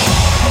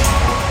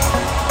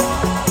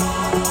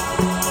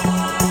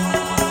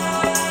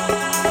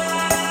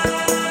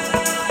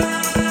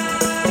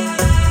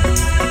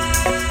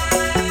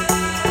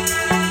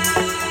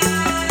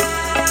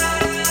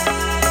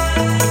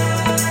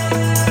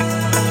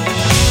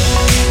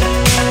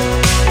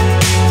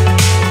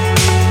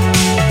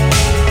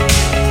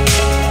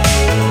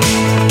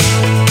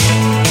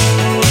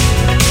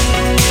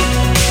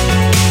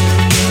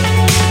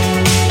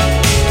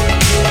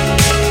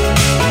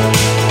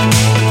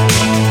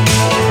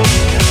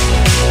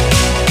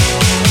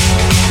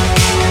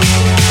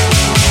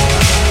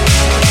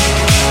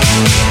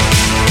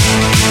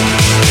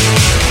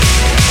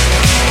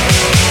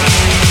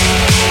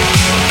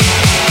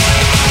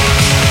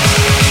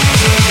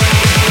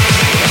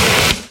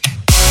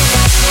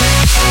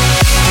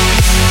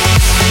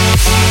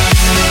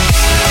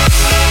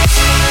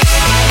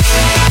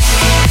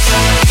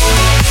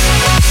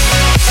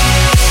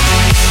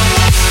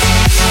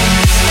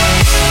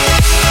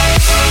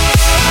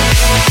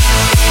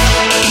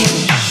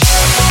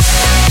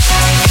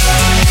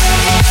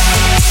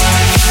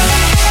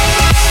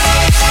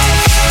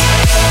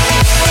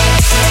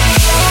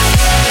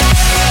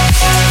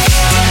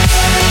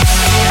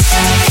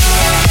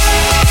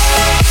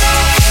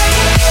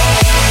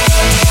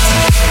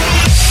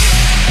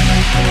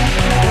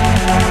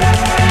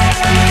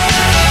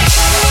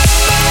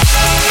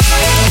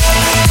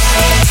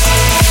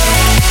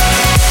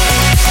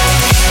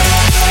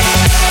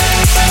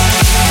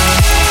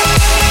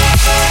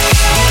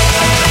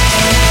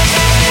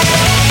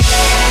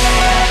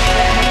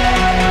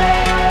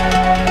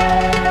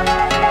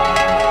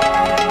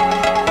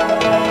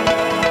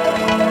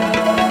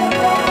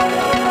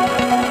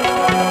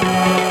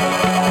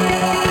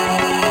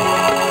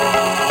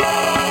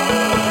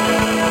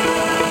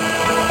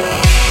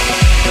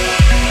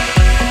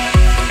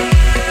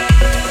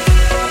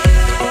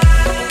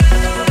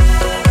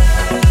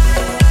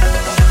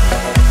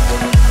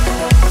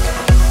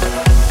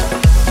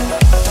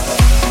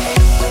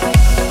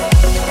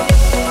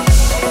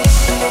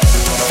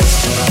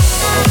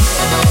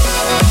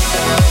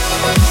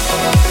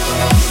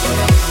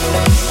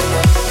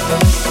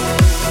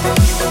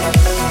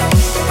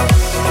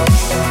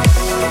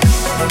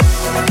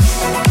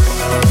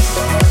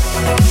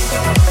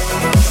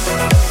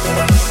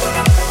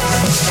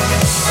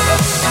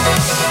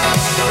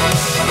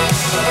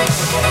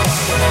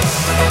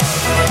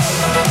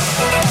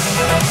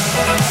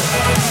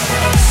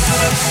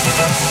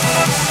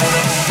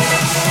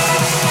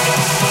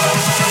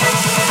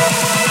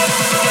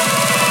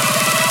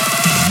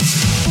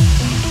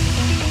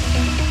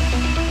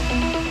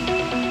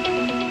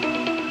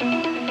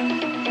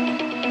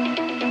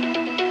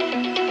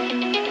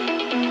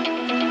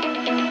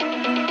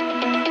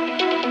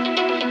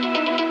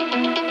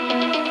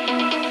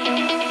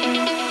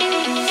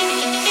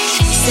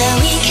 So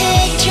we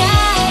could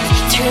drive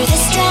through the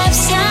stop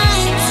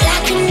signs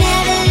like we're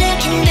never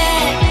looking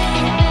back.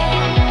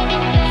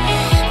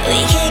 We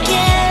could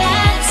get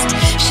lost,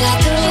 shut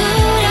the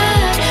road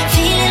off,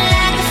 feeling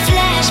like a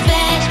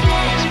flashback.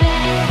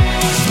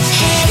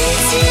 Heading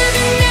to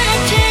the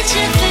night, pitch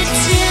your foot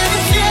to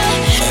the floor.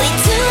 We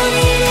don't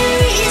need a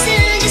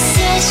reason, just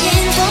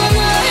searching for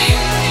more.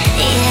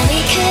 Yeah, we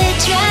could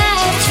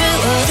drive through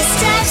all the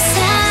stop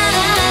signs,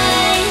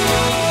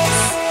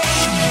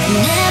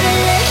 never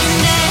looking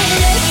back.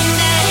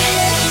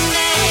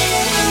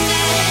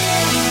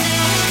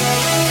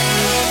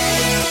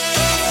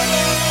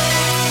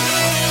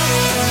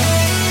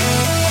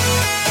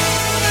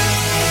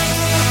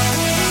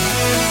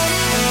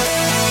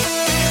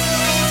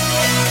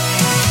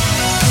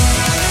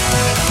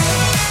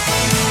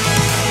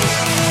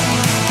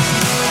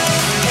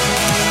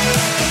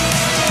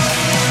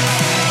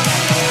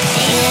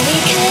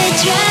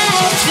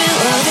 Drive through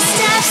all the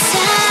stop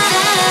signs,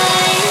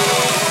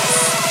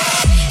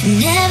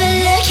 never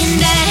looking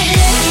back.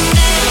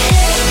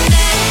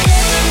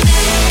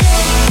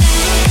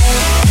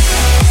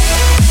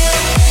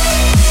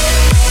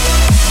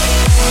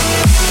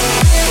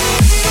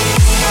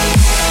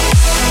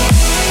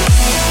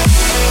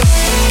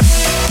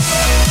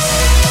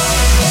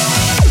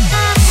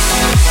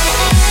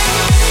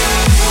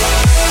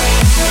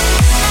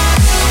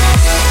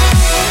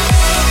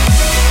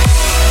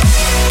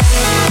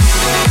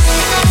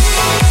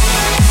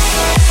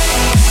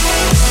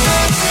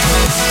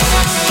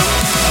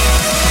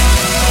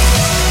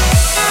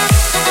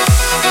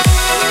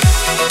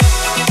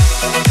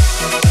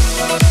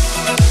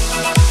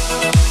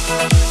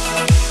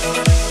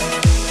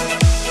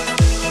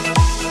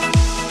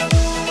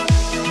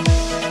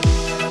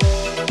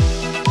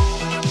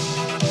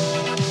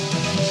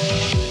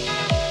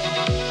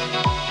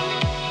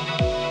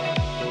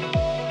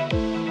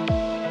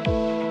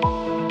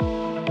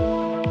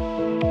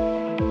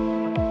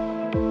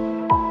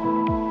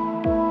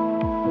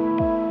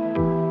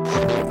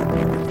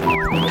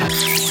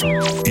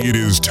 It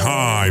is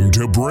time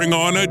to bring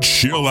on a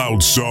chill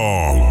out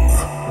song.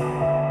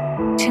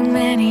 Too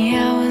many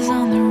hours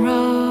on the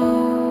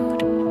road,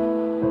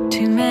 too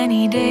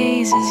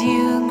days as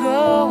you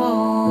grow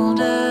older,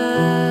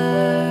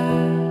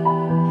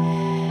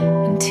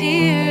 and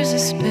tears are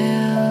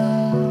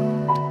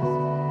spilled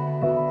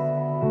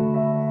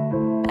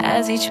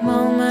as each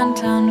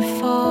moment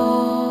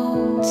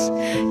unfolds.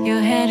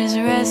 Your head is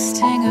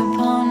resting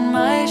upon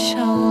my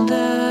shoulder,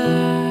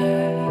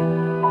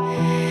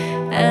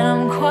 and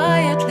I'm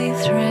quietly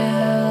thrilled.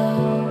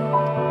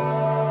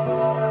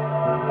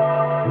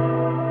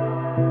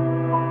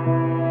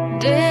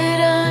 Did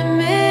I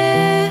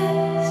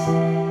miss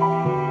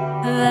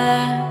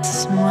that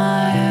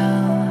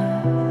smile?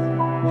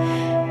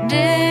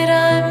 Did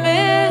I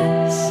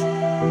miss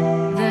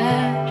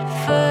that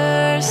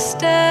first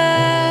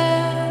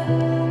step?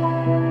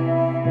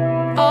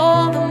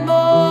 All the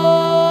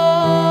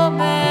moments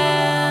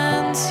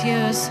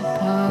you're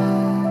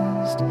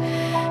supposed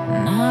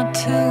not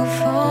to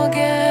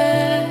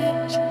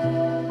forget.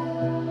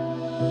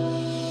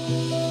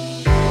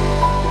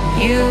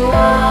 You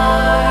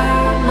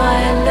are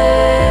my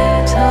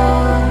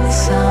little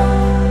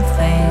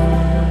something.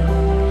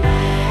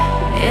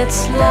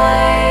 It's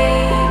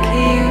like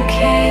you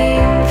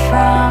came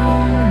from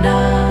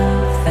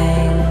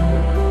nothing,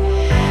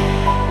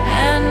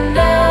 and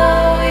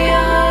now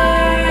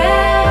you're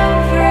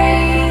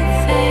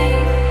everything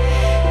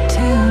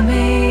to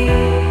me.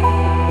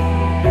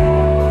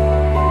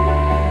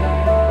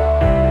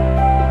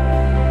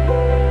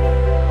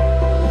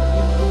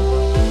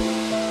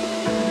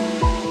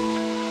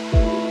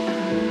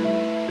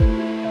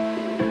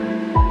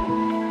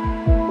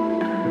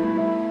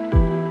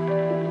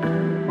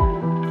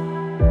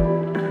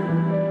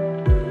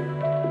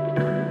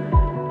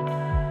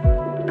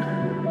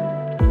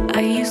 I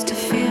used to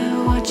fear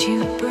what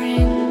you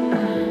bring.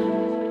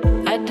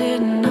 I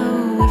didn't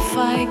know if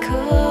I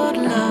could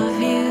love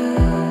you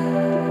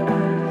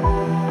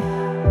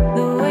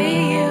the way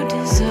you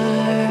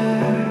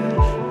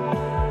deserve.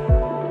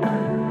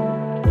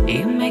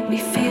 You make me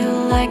feel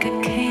like a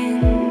king.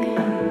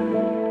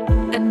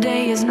 A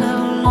day is no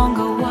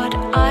longer what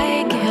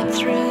I get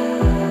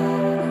through.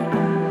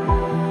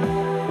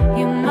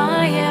 You're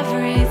my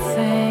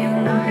everything.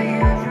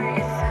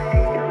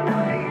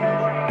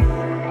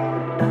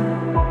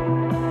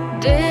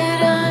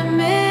 Did I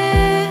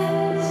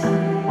miss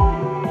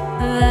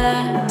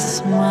that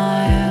smile?